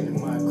bronzer though.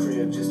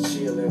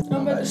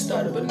 I'm about to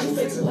start up a new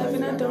phase of life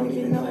and I don't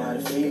even know how to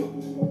feel.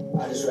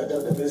 I just wrapped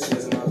up the best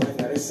years of my life,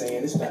 now they're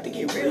saying it's about to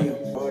get real.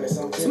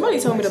 Somebody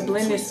told me to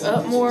blend this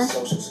up more. I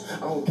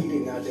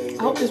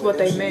hope this is what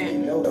they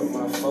meant.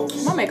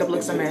 My makeup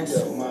looks a mess.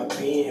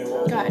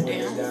 God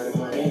damn.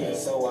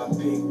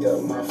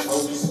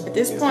 At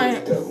this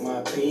point,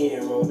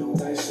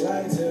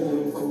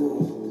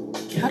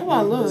 how do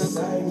I look?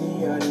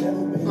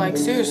 Like,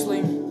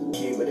 seriously.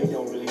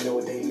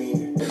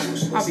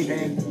 I'll be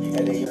back.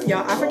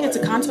 Y'all, I forget to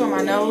contour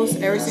my nose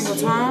every single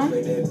time.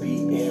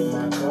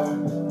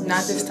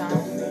 Not this time.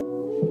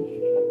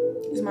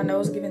 Is my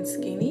nose giving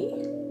skinny?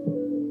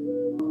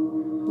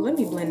 Let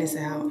me blend this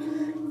out.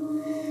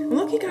 I'm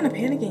low-key kind of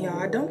panicking, y'all.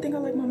 I don't think I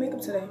like my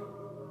makeup today.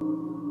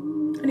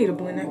 I need to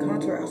blend that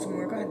contour out some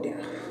more. God damn.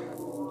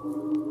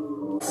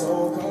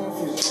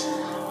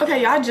 Okay,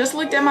 y'all, just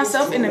looked at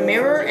myself in the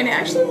mirror and it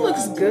actually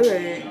looks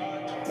good.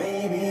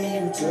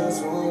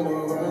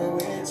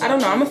 I don't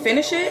know. I'm gonna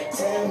finish it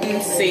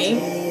and see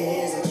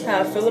how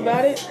I feel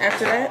about it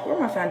after that. Where's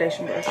my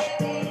foundation brush?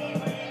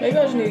 Maybe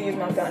I just need to use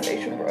my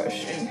foundation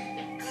brush and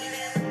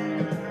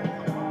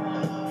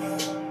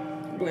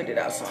blend it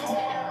out some.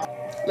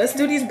 Let's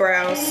do these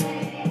brows.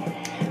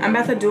 I'm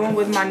about to do them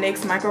with my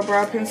NYX micro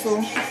brow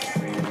pencil.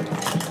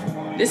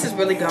 This is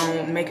really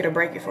gonna make it or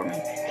break it for me.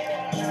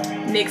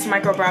 NYX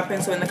micro brow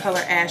pencil in the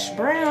color ash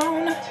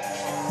brown.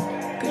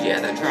 Cause yeah,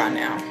 they're dry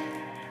now.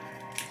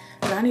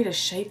 But I need to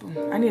shape them.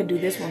 I need to do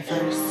this one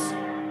first.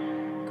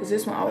 Cause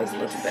this one always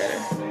looks better.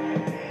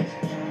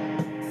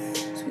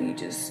 So you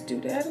just do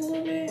that a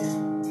little bit.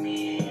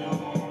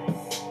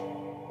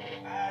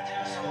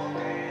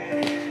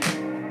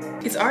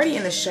 It's already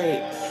in the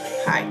shape,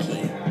 high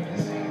key.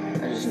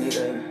 I just need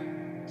to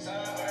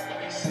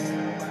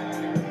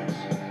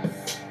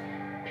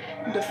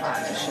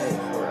define the shape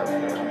for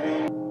real.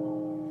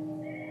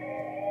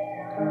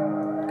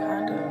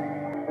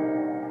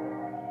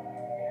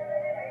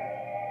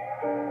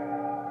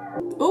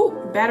 Ooh,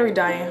 battery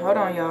dying. Hold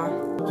on, y'all.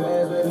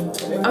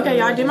 Okay,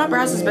 y'all, I did my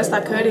brows as best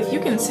I could. If you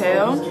can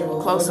tell,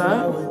 close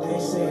up.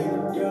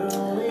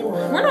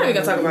 We're not even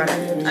gonna talk about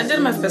it. I did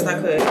them as best I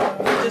could.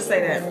 Just say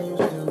that.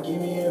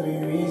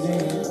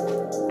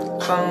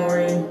 Phone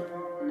ring.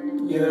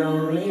 You're the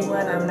only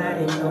one I'm not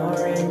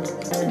ignoring.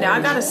 Now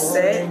I gotta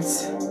set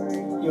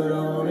You're the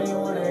only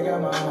one that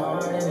got my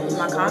heart in it.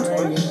 my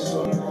contour.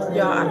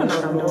 Y'all, I don't know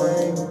what I'm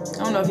doing.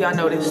 I don't know if y'all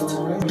noticed.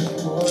 We're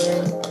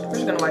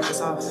just gonna wipe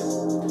this off.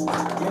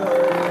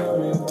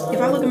 If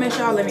I look a mess,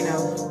 y'all let me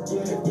know.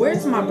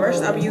 Where's my brush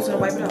I'll be using to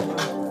wipe it off?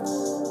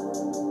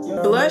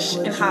 Blush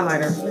and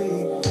highlighter.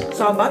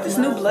 So I bought this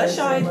new blush,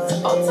 y'all, and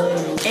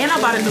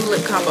I bought a new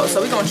lip combo.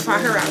 So we're gonna try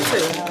her out too.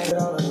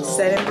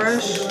 Setting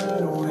brush,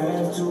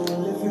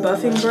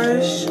 buffing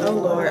brush. Oh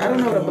Lord, I don't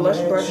know what a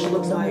blush brush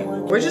looks like.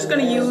 We're just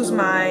gonna use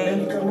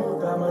my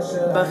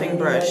buffing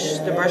brush,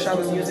 the brush I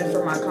was using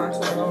for my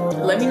contour.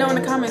 Let me know in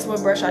the comments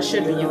what brush I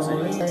should be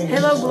using.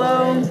 Hello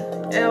Glow,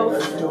 Elf.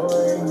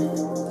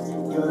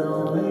 You're the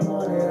only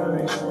one that I'm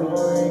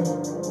exploring.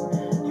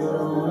 You're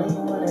the only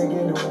one that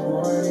get no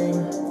warning.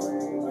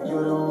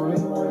 You're the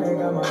only one that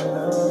got my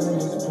love and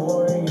it's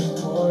pouring and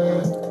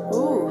pouring.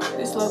 Ooh,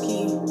 this low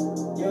key.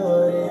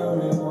 You're the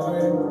only one.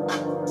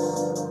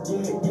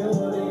 Yeah,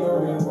 you're the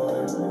only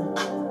one.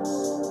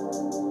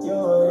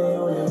 You're the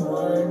only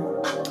one.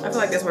 I feel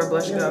like that's where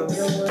blush goes.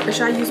 Or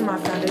should I use my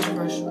foundation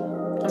brush?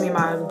 I mean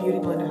my beauty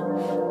blender.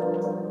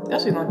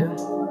 That's what we're gonna do.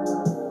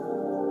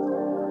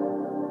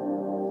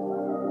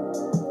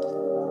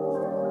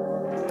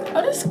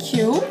 Oh, that's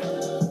cute.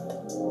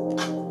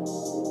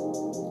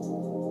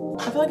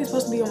 I feel like it's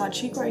supposed to be on my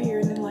cheek right here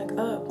and then like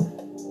up.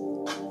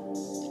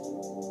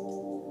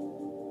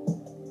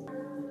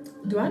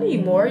 Do I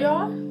need more,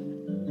 y'all?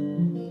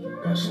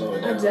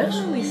 I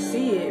definitely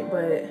see it,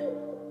 but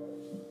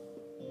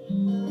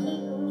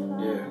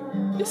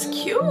it's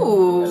cute.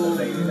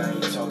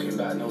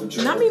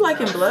 Not me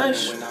liking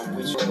blush.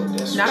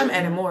 Not I'm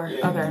adding more.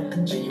 Okay.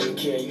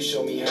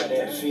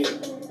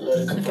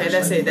 Okay,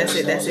 that's it.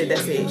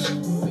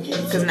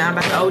 Cause now I'm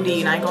about to OD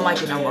and I ain't gonna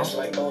like it no more.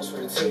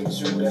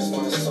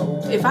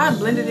 If I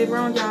blended it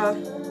wrong, y'all,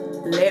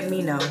 let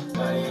me know.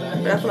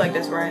 But I feel like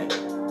that's right.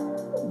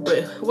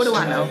 But what do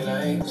I know?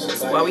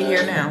 That's why we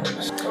here now.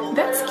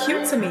 That's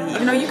cute to me.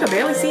 Even though you can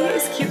barely see it,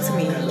 it's cute to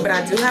me. But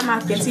I do have my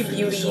Fenty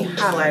Beauty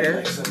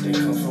highlighter.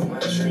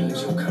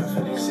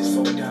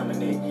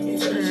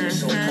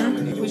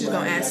 We're just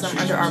gonna add some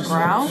under our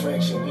brow.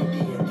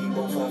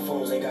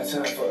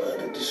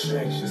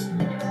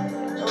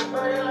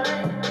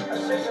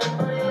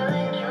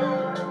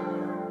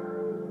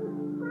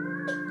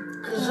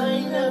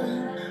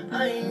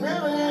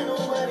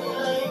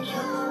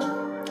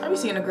 I be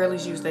seeing the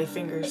girlies use their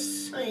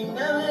fingers. So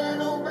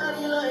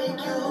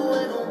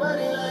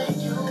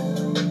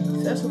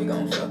that's what we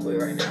gonna fuck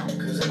with right now.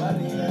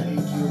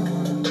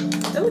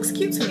 That looks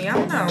cute to me. I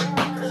don't know.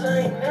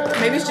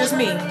 Maybe it's just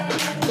me.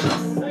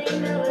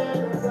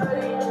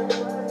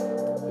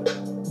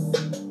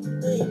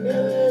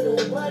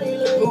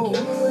 Ooh,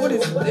 what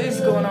is this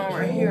going on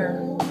right here?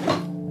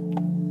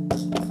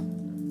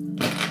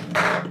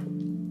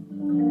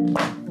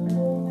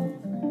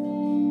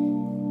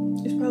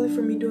 It's probably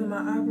for me doing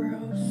my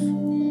eyebrows.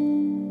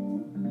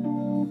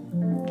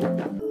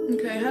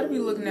 Okay, how do we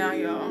look now,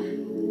 y'all?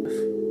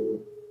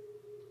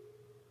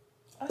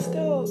 I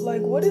still,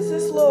 like, what is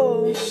this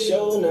little... It's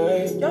your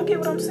night. Y'all get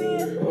what I'm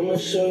saying? I'ma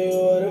show you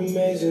what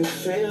amazing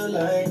feel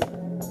like.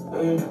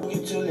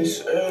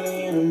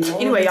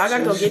 Anyway, y'all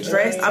gotta go get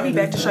dressed. I'll be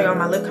back to show y'all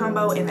my lip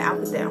combo and the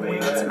outfit that I'm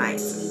wearing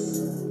tonight.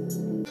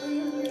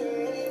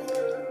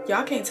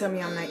 Y'all can't tell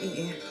me I'm not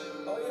eating.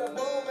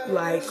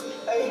 Like,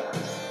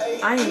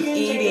 I am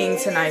eating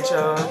tonight,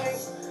 y'all.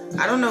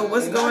 I don't know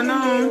what's going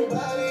on,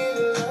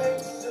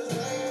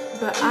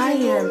 but I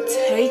am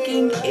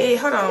taking it.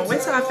 Hold on,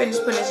 wait till I finish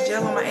putting this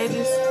gel on my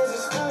edges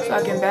so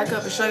I can back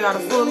up and show y'all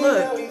the full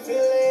look.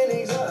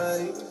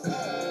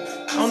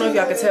 I don't know if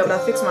y'all can tell, but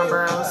I fixed my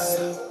brows.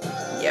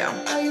 Yeah.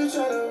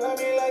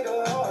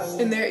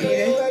 And they're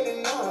eating.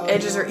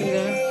 Edges are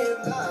eating.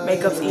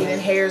 Makeup's eating.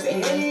 Hair's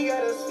eating.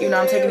 Even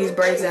though I'm taking these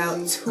braids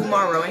out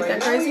tomorrow. Ain't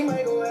that crazy?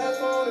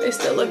 They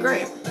still look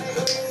great.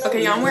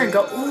 Okay, y'all, I'm wearing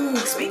gold. Ooh,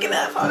 speaking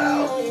of, hold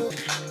on.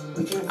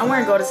 I'm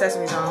wearing gold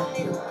accessories, y'all.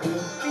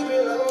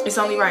 It's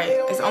only right.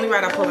 It's only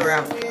right I pull her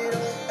out.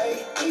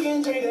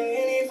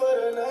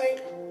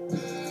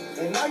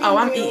 Oh,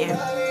 I'm eating.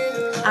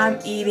 I'm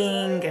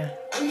eating.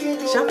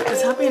 Should I put the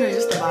top in or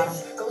just the bottom?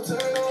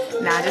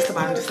 Nah, just the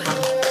bottom, just the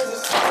bottom.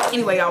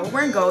 Anyway, y'all, we're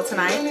wearing gold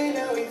tonight.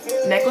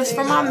 Necklace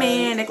for my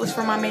man, necklace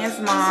for my man's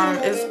mom.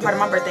 It was part of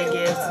my birthday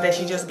gift that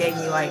she just gave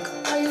me like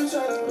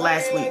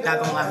last week, not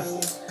gonna lie.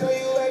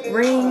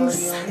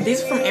 Rings.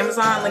 These are from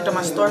Amazon, linked on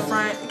my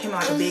storefront. It came in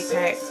like a big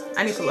pack.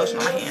 I need some lotion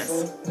on my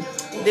hands.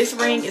 This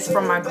ring is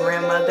from my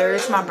grandmother.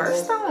 It's my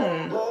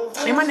birthstone.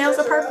 And my nails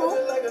are purple.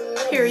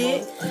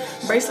 Period.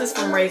 Bracelets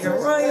from Reagan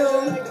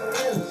Royal.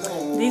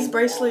 These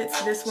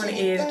bracelets, this one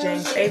is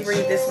James Avery.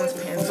 This one's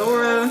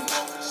Panzora.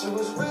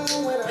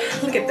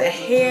 Look at the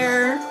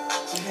hair.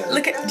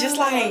 Look at, just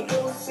like,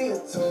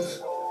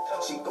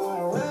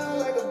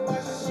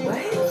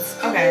 what?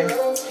 Okay.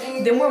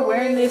 Then we're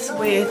wearing this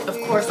with, of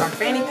course, our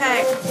fanny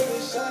pack.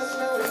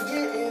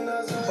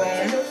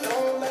 Boom.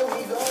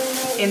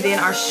 And then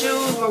our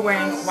shoes, we're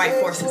wearing white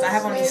forces. I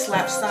have on these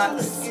slap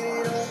socks.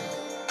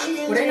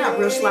 Well, they're not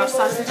real slouch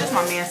socks. They're just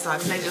my man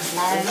socks. And they're just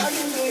long,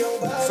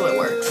 so it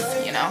works,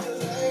 you know.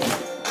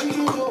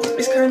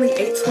 It's currently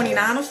 8:29.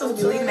 I'm supposed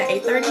to be leaving at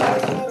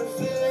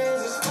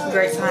 8:30.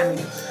 Great timing.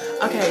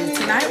 Okay,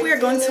 tonight we are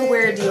going to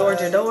wear Dior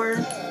J'adore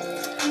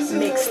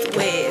mixed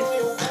with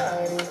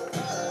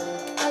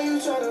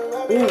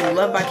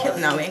Love by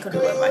Killian. No, we ain't gonna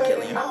do Love by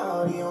Killian.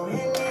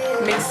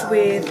 Mixed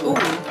with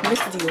Miss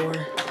Dior.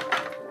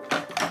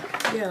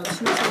 Yeah,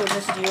 let's mix it with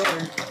Miss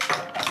Dior.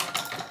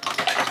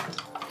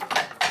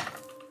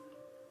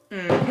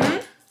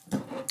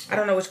 I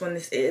don't know which one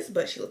this is,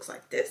 but she looks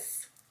like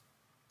this.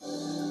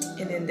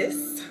 And then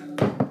this.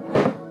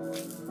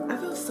 I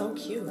feel so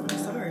cute. I'm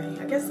sorry.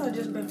 I guess I've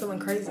just been feeling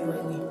crazy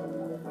lately.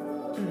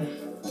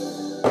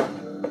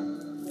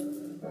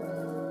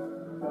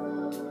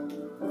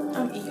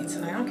 I'm eating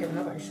tonight. I don't care what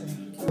nobody says.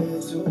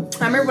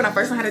 I remember when I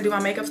first learned how to do my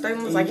makeup,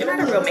 Sterling was like, "You're not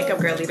a real makeup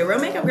girly." The real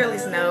makeup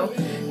girlies know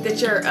that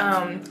your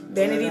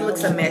vanity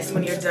looks a mess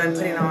when you're done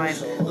putting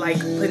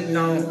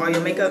on all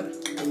your makeup.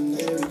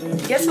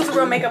 Guess who's a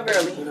real makeup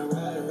girly?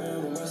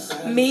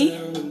 Me,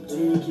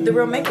 the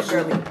real makeup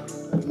girly.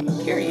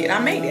 Period. I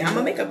made it. I'm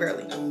a makeup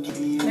girly.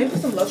 Let me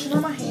put some lotion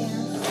on my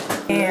hands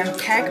and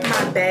pack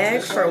my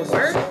bag for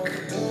work.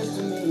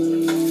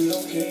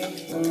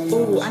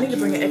 Ooh, I need to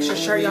bring an extra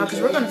shirt, y'all,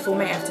 because we're going to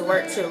film it after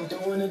work, too.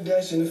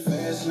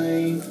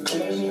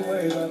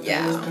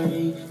 Yeah.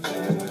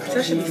 So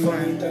that should be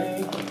fun.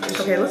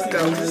 Okay, let's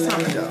go. It's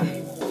time to go.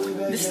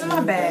 This is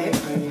my bag.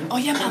 Oh,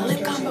 yeah, my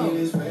lip combo.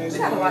 We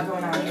got a lot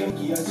going on.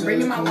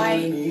 Bringing my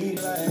light,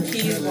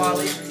 keys,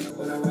 wallet.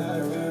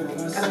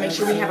 Gotta make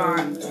sure we have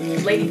our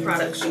lady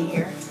products in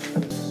here.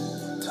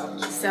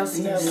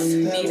 Celsius,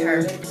 need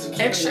her.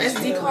 Extra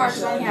SD card,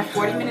 because I only have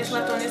 40 minutes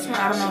left on this one.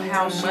 I don't know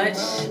how much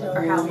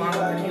or how long I'm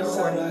gonna be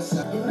recording.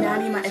 Now I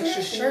need my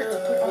extra shirt to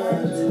put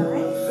on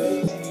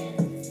tonight.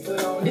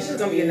 This is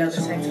gonna be another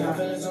tank top.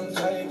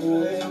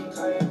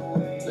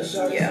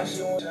 Yeah.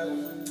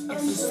 And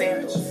some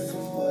sandals.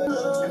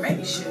 Or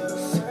maybe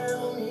shoes.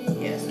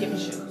 Yes, give me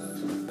shoes.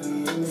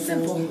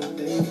 Simple.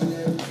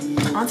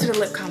 Onto the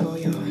lip combo,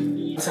 y'all.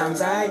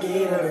 Sometimes I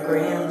get on the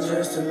ground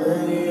just to look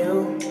at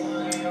you.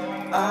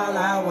 All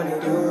I wanna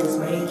do is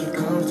make you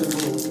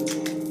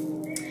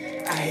comfortable.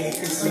 I hate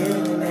this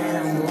feeling that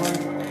I'm on.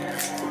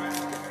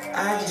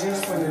 I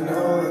just wanna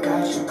know what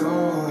got you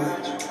going.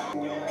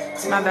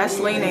 My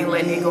Vaseline ain't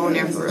letting it go in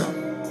there for real.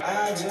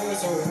 I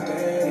just hope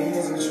that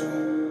isn't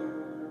true.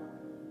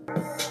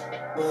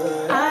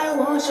 I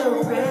want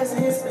your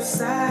presence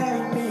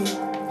beside me,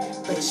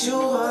 but you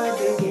hard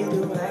to get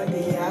through like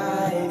the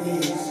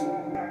Ivies.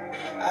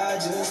 I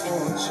just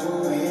want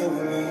you here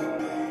with me.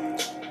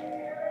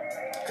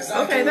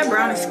 Okay, that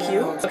brown is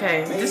cute.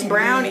 Okay, this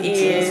brown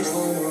is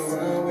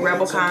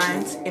Rebel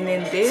Kinds, and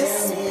then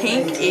this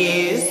pink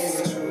is,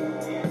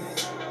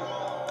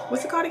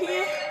 what's it called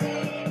again?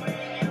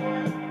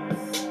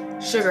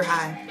 Sugar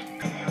High.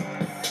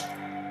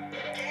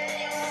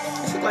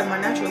 This looks like my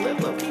natural lip,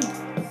 low key.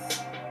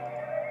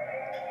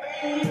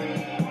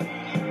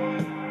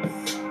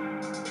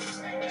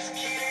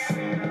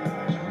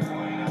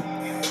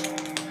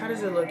 How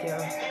does it look,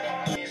 y'all? I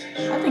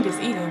think it's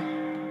eating.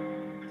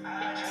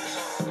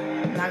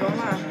 Not gonna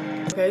lie.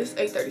 Okay, it's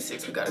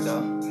 8:36. We gotta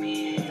go.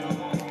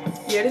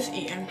 Yeah, this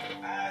eating.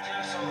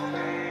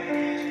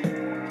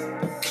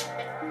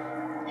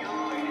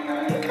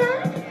 Okay.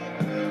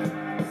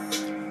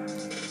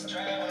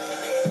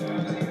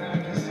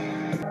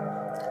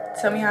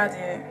 Tell me how I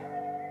did.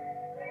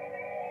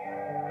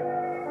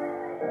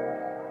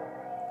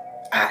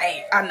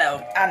 I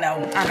know.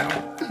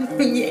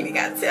 You ain't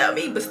gotta tell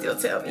me, but still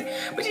tell me.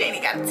 But you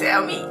ain't gotta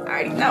tell me. I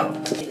already know.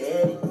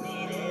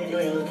 You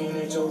ain't looking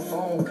at your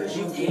phone cause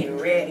you getting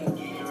ready.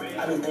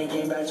 I've been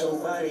thinking about your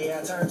body,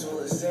 I turned to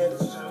a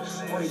savage.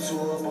 42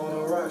 up on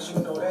the rocks, you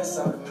know that's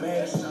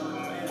automatic.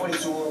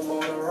 42 up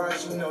on the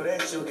rocks, you know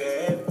that you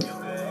get heavy.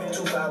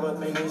 25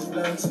 up in this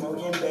blunt,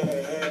 smoking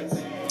bad habits.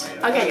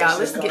 Okay, y'all,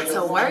 let's get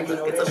to work.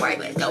 Let's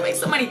go make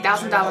some money.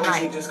 $1,000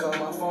 night.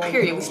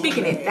 Period. We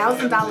speaking it.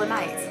 $1,000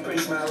 nights.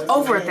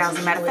 Over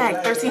 1,000. Matter of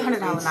fact,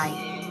 $1,300 night.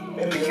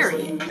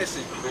 Period.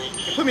 Listen,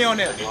 put me on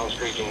there. Oh,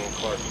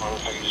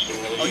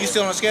 you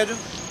still on schedule?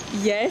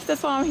 Yes,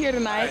 that's why I'm here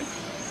tonight.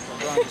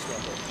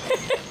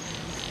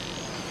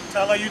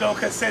 Tell her you don't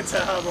consent to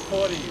her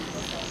recording you.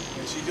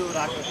 If she do it,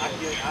 I'd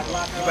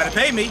lock her. You better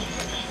pay me.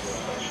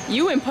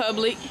 You in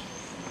public.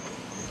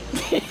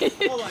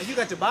 Hold on, you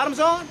got your bottoms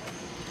on?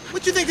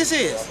 What you think this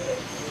is?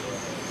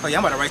 Oh yeah,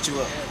 I'm about to write you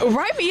up.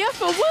 Write me up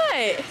for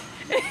what?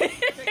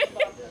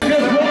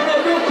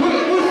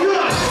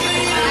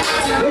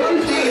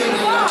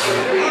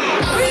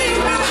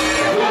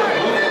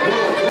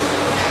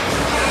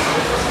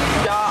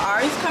 Y'all,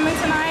 Ari's coming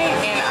tonight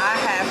and I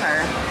have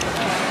her.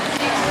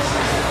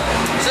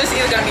 So it's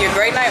either gonna be a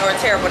great night or a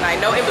terrible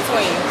night. No in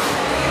between.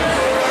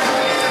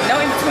 No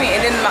in between.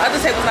 And then my other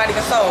table's not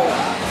even sold.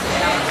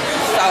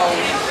 So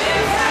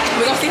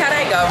we're gonna see how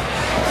that go.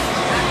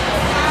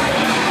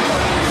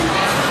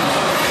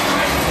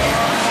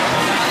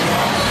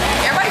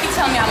 Everybody keeps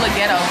telling me I look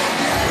ghetto.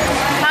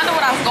 Kinda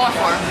what I was going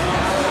for.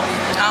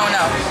 I don't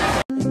know.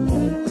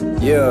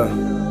 Yeah.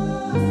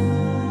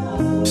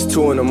 It's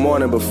 2 in the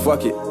morning, but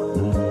fuck it.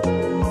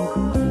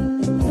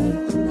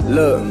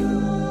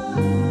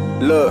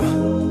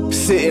 Look,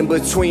 sitting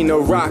between a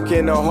rock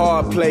and a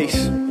hard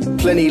place.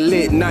 Plenty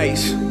lit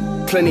nights,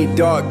 plenty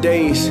dark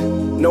days.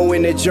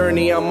 Knowing the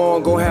journey I'm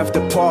on gon' have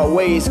to part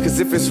ways. Cause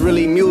if it's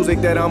really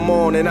music that I'm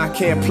on and I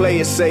can't play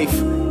it safe,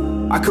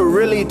 I could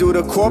really do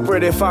the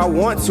corporate if I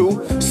want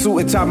to. Suit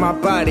and tie my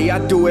body,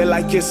 I do it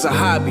like it's a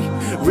hobby.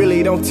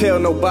 Really don't tell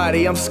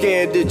nobody, I'm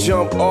scared to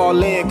jump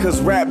all in. Cause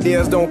rap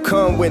deals don't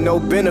come with no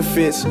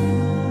benefits.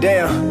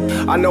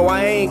 Damn, I know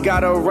I ain't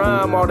gotta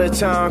rhyme all the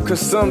time. Cause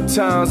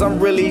sometimes I'm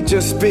really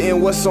just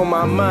spitting what's on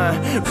my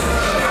mind.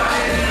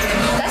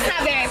 That's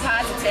not very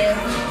positive.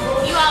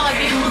 You all are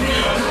beautiful.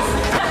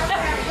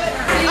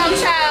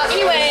 Child.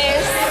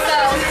 Anyways, so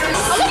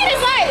oh, look at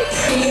his lights.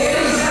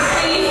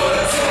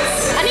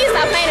 I need to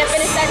stop playing and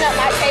finish setting up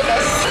my table.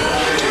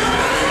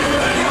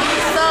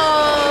 So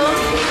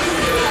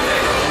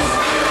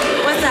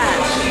what's that?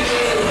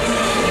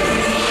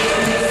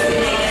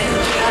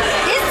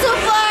 It's too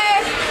far.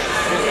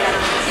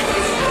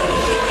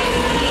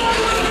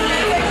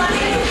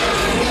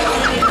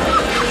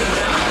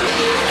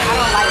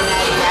 I don't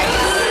like that.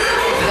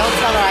 Don't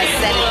tell her I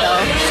said it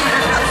though.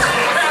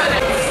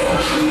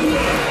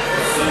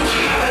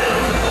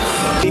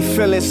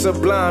 Feeling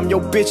sublime, yo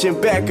bitch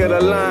in back of the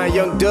line.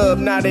 Young Dub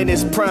not in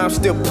his prime,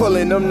 still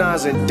pulling them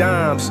nines and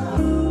dimes.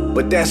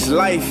 But that's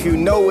life, you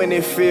know when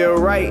it feel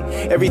right.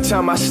 Every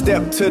time I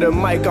step to the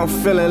mic, I'm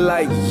feeling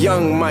like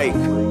young Mike.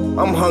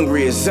 I'm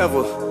hungry as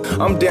ever,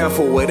 I'm down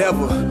for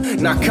whatever.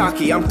 Not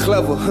cocky, I'm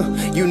clever,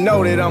 you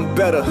know that I'm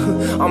better.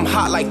 I'm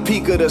hot like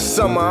peak of the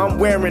summer, I'm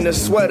wearing a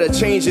sweater.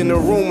 Changing the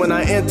room when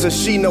I enter,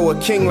 she know a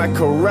king like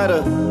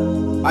Coretta.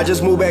 I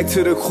just moved back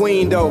to the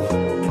queen though.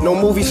 No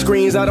movie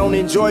screens, I don't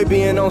enjoy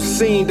being on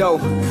scene though.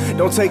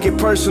 Don't take it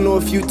personal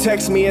if you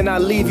text me and I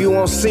leave you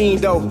on scene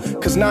though.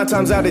 Cause 9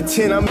 times out of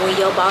 10 I'm When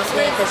your boss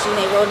man, cause you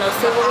ain't roll no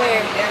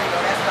silverware.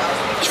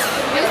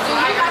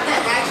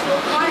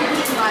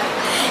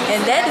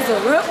 And that is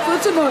a rough for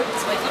tonight.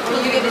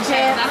 When you get the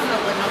chance.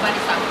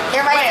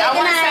 Everybody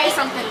say good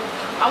night.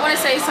 I want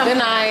to say something.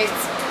 Good night.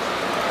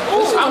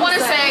 I want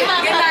to say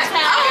good night.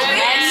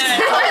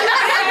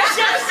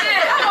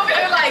 I'm over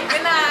here like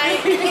good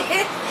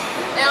night.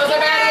 It was a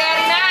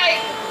bad night.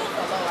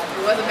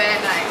 It was a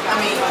bad night. I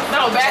mean,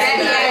 no,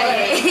 bad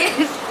night.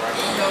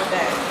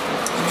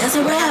 That's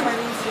a wrap.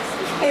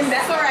 And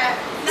that's a wrap.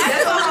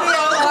 That's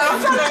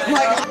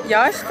all.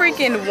 Y'all, it's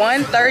freaking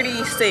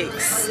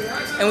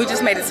 1:36, and we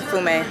just made it to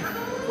Fume.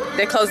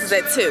 That closes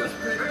at 2.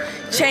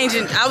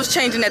 I was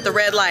changing at the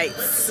red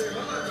lights.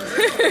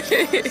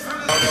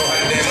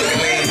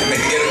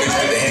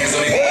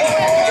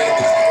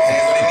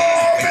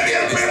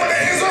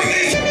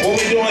 What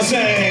we doing,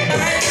 saying?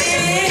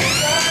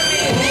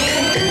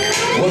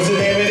 What's the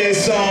name of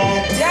this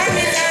song?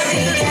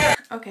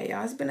 Okay,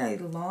 y'all, it's been a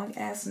long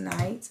ass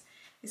night.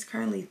 It's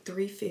currently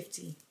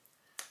 3:50,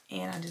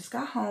 and I just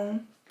got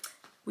home.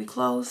 We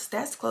closed.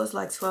 That's closed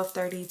like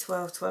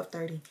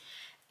 12:30.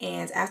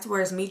 And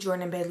afterwards, me,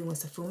 Jordan, and Bailey went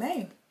to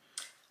Fume.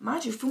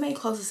 Mind you, Fume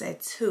closes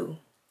at 2.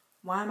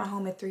 Why am I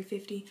home at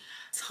 3:50?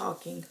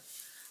 Talking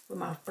with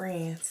my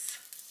friends.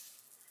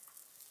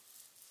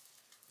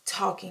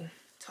 Talking.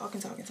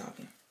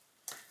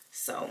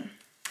 So,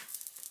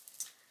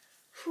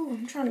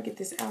 I'm trying to get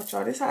this out,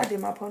 y'all. This is how I did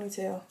my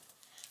ponytail.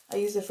 I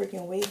used a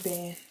freaking wig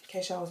band, in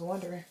case y'all was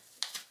wondering.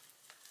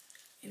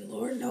 And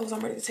Lord knows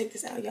I'm ready to take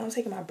this out, y'all. I'm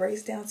taking my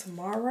braids down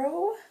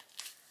tomorrow.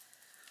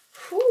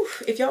 Whew.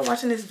 If y'all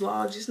watching this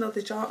vlog, just know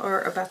that y'all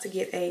are about to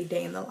get a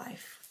day in the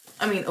life.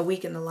 I mean, a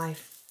week in the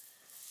life.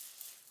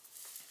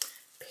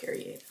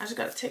 Period. I just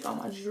gotta take all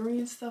my jewelry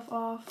and stuff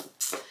off.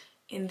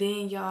 And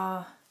then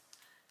y'all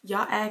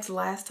asked the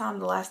last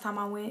time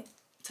I went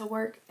to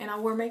work and I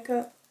wore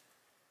makeup.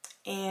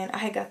 And I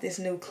had got this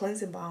new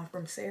cleansing balm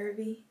from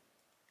CeraVe.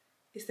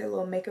 It's their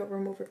little makeup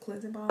remover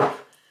cleansing balm.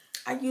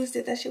 I used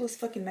it. That shit was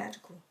fucking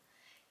magical.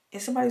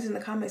 And somebody was in the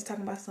comments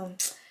talking about some,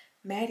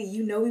 Maddie,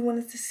 you know we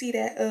wanted to see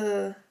that,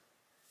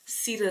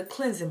 see the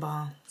cleansing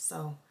balm.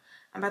 So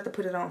I'm about to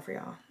put it on for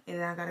y'all. And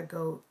then I gotta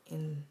go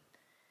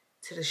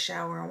into the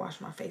shower and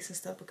wash my face and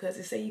stuff because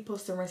it say you're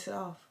supposed to rinse it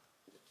off.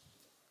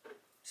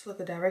 That's what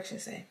the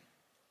directions say.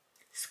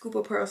 Scoop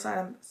a pearl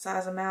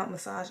size amount,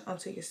 massage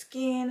onto your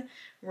skin,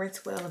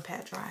 rinse well and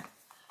pat dry.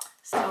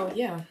 So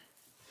yeah.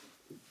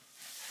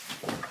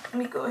 Let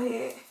me go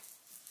ahead.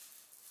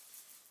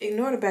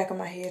 Ignore the back of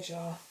my head,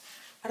 y'all.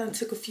 I done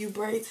took a few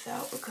braids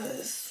out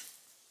because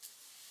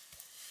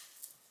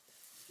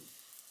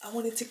I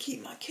wanted to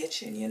keep my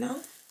kitchen, you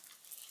know?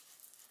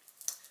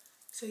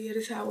 So yeah,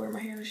 this is how I wear my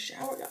hair in the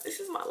shower, y'all. This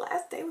is my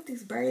last day with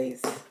these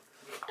braids.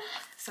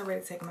 So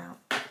ready to take them out.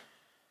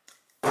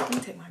 Let me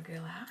take my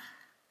girl out.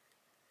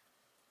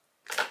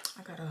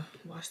 I gotta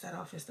wash that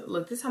off and stuff.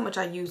 Look, this is how much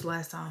I used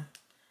last time.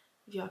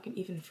 If y'all can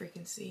even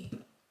freaking see.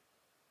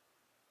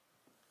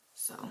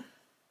 So,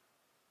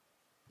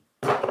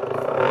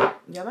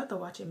 y'all about to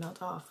watch it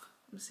melt off.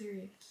 I'm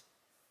serious.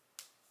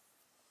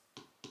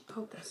 I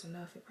hope that's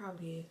enough. It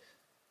probably is.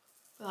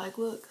 But like,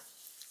 look.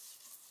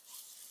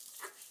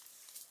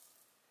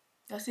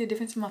 Y'all see a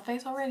difference in my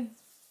face already?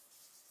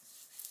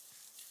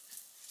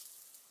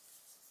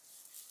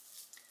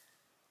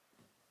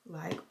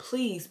 Like,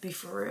 please be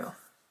for real.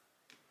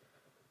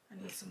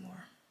 I need some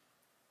more.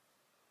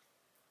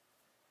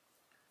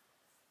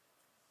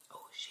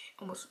 Oh shit,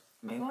 almost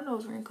made my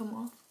nose ring come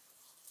off.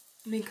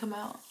 Come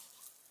out.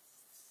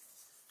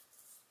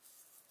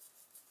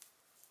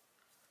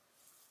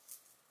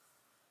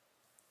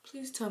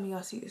 Please tell me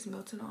y'all see this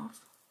melting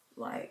off.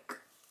 Like,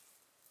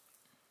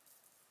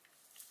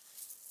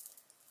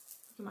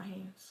 look at my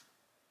hands.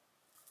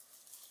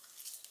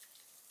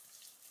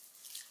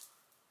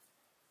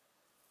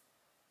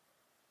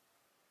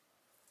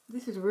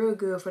 This is real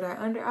good for that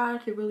under eye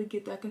to really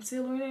get that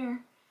concealer in there.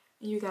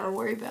 And you gotta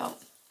worry about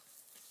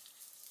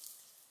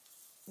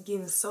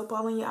getting soap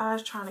all in your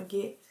eyes, trying to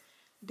get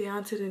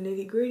down to the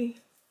nitty gritty.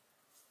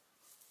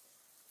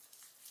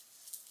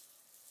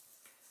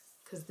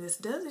 Cause this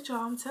does it, y'all.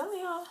 I'm telling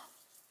y'all.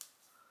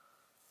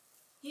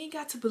 You ain't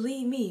got to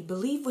believe me.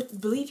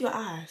 Believe your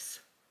eyes.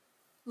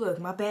 Look,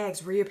 my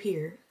bags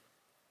reappeared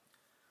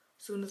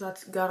as soon as I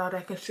got all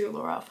that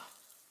concealer off.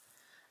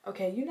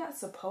 Okay, you're not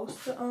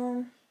supposed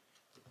to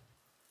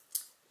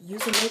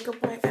use a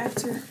makeup wipe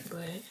after,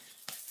 but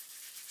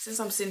since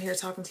I'm sitting here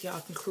talking to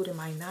y'all, concluding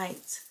my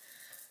night,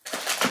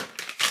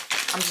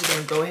 I'm just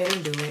gonna go ahead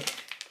and do it.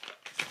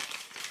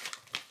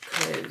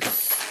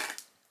 Cause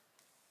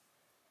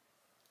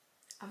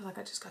I feel like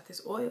I just got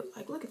this oil.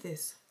 Like, look at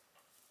this.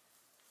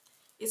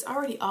 It's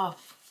already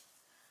off.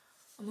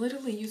 I'm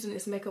literally using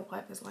this makeup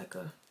wipe as like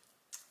a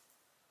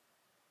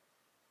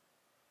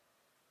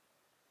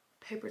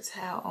paper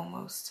towel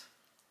almost.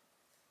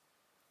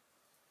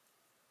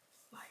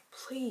 Like,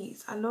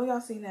 please. I know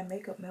y'all seen that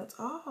makeup melt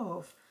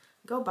off.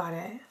 Go buy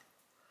that.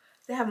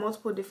 They have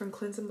multiple different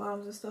cleansing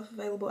balms and stuff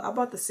available. I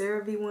bought the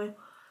CeraVe one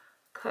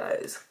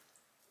because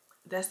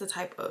that's the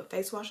type of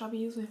face wash I'll be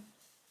using.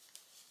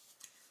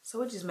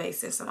 So it just made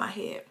sense in my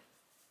head.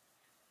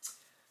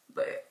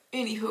 But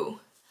anywho,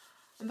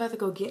 I'm about to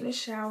go get in the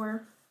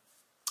shower.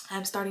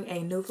 I'm starting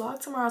a new vlog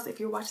tomorrow. So if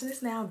you're watching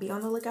this now, be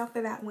on the lookout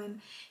for that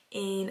one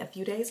in a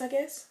few days, I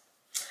guess.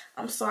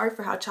 I'm sorry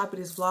for how choppy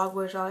this vlog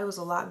was, y'all. It was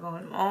a lot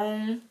going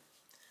on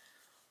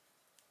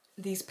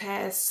these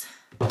past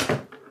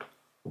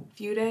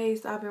few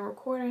days that I've been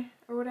recording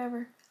or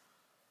whatever.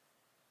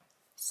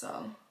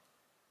 So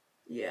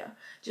yeah,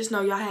 just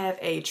know y'all have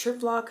a trip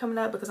vlog coming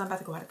up because I'm about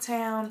to go out of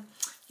town.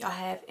 Y'all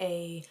have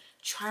a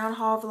try on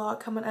haul vlog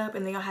coming up,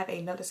 and then y'all have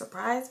another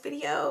surprise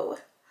video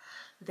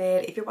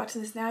that if you're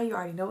watching this now, you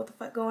already know what the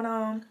fuck going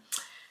on.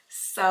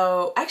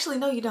 So actually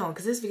no, you don't,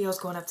 because this video is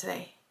going up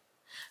today.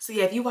 So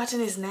yeah, if you're watching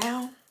this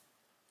now,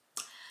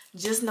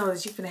 just know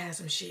that you finna have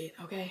some shit,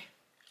 okay?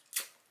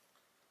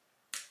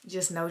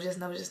 Just know,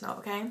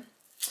 okay?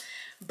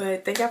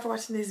 But thank y'all for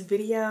watching this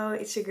video.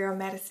 It's your girl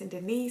Madison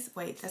Denise.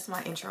 Wait, that's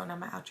my intro, not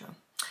my outro.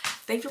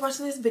 Thanks for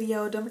watching this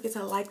video. Don't forget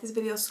to like this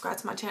video, subscribe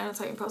to my channel,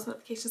 turn your post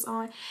notifications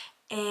on,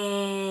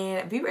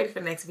 and be ready for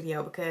the next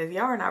video because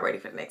y'all are not ready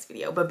for the next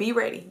video. But be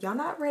ready. Y'all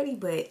not ready,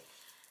 but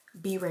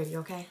be ready,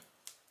 okay?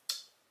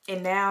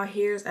 And now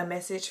here's a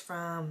message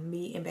from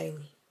me and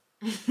Bailey.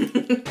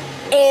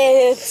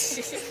 It's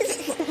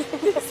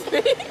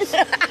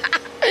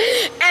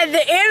at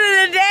the end of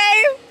the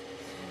day,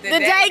 the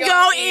day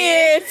gon'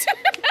 end.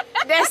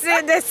 That's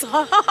it. That's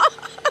all.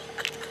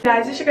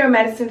 Guys, it's your girl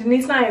Madison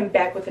Denise, and I am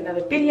back with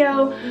another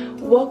video.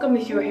 Welcome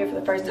if you are here for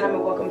the first time,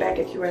 and welcome back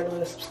if you are a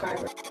loyal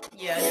subscriber.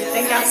 Yeah,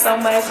 thank y'all so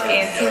much,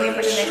 and tune in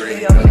for the next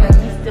video because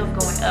it's still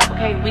going up.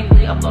 Okay,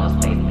 weekly uploads,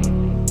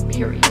 baby.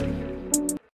 Period.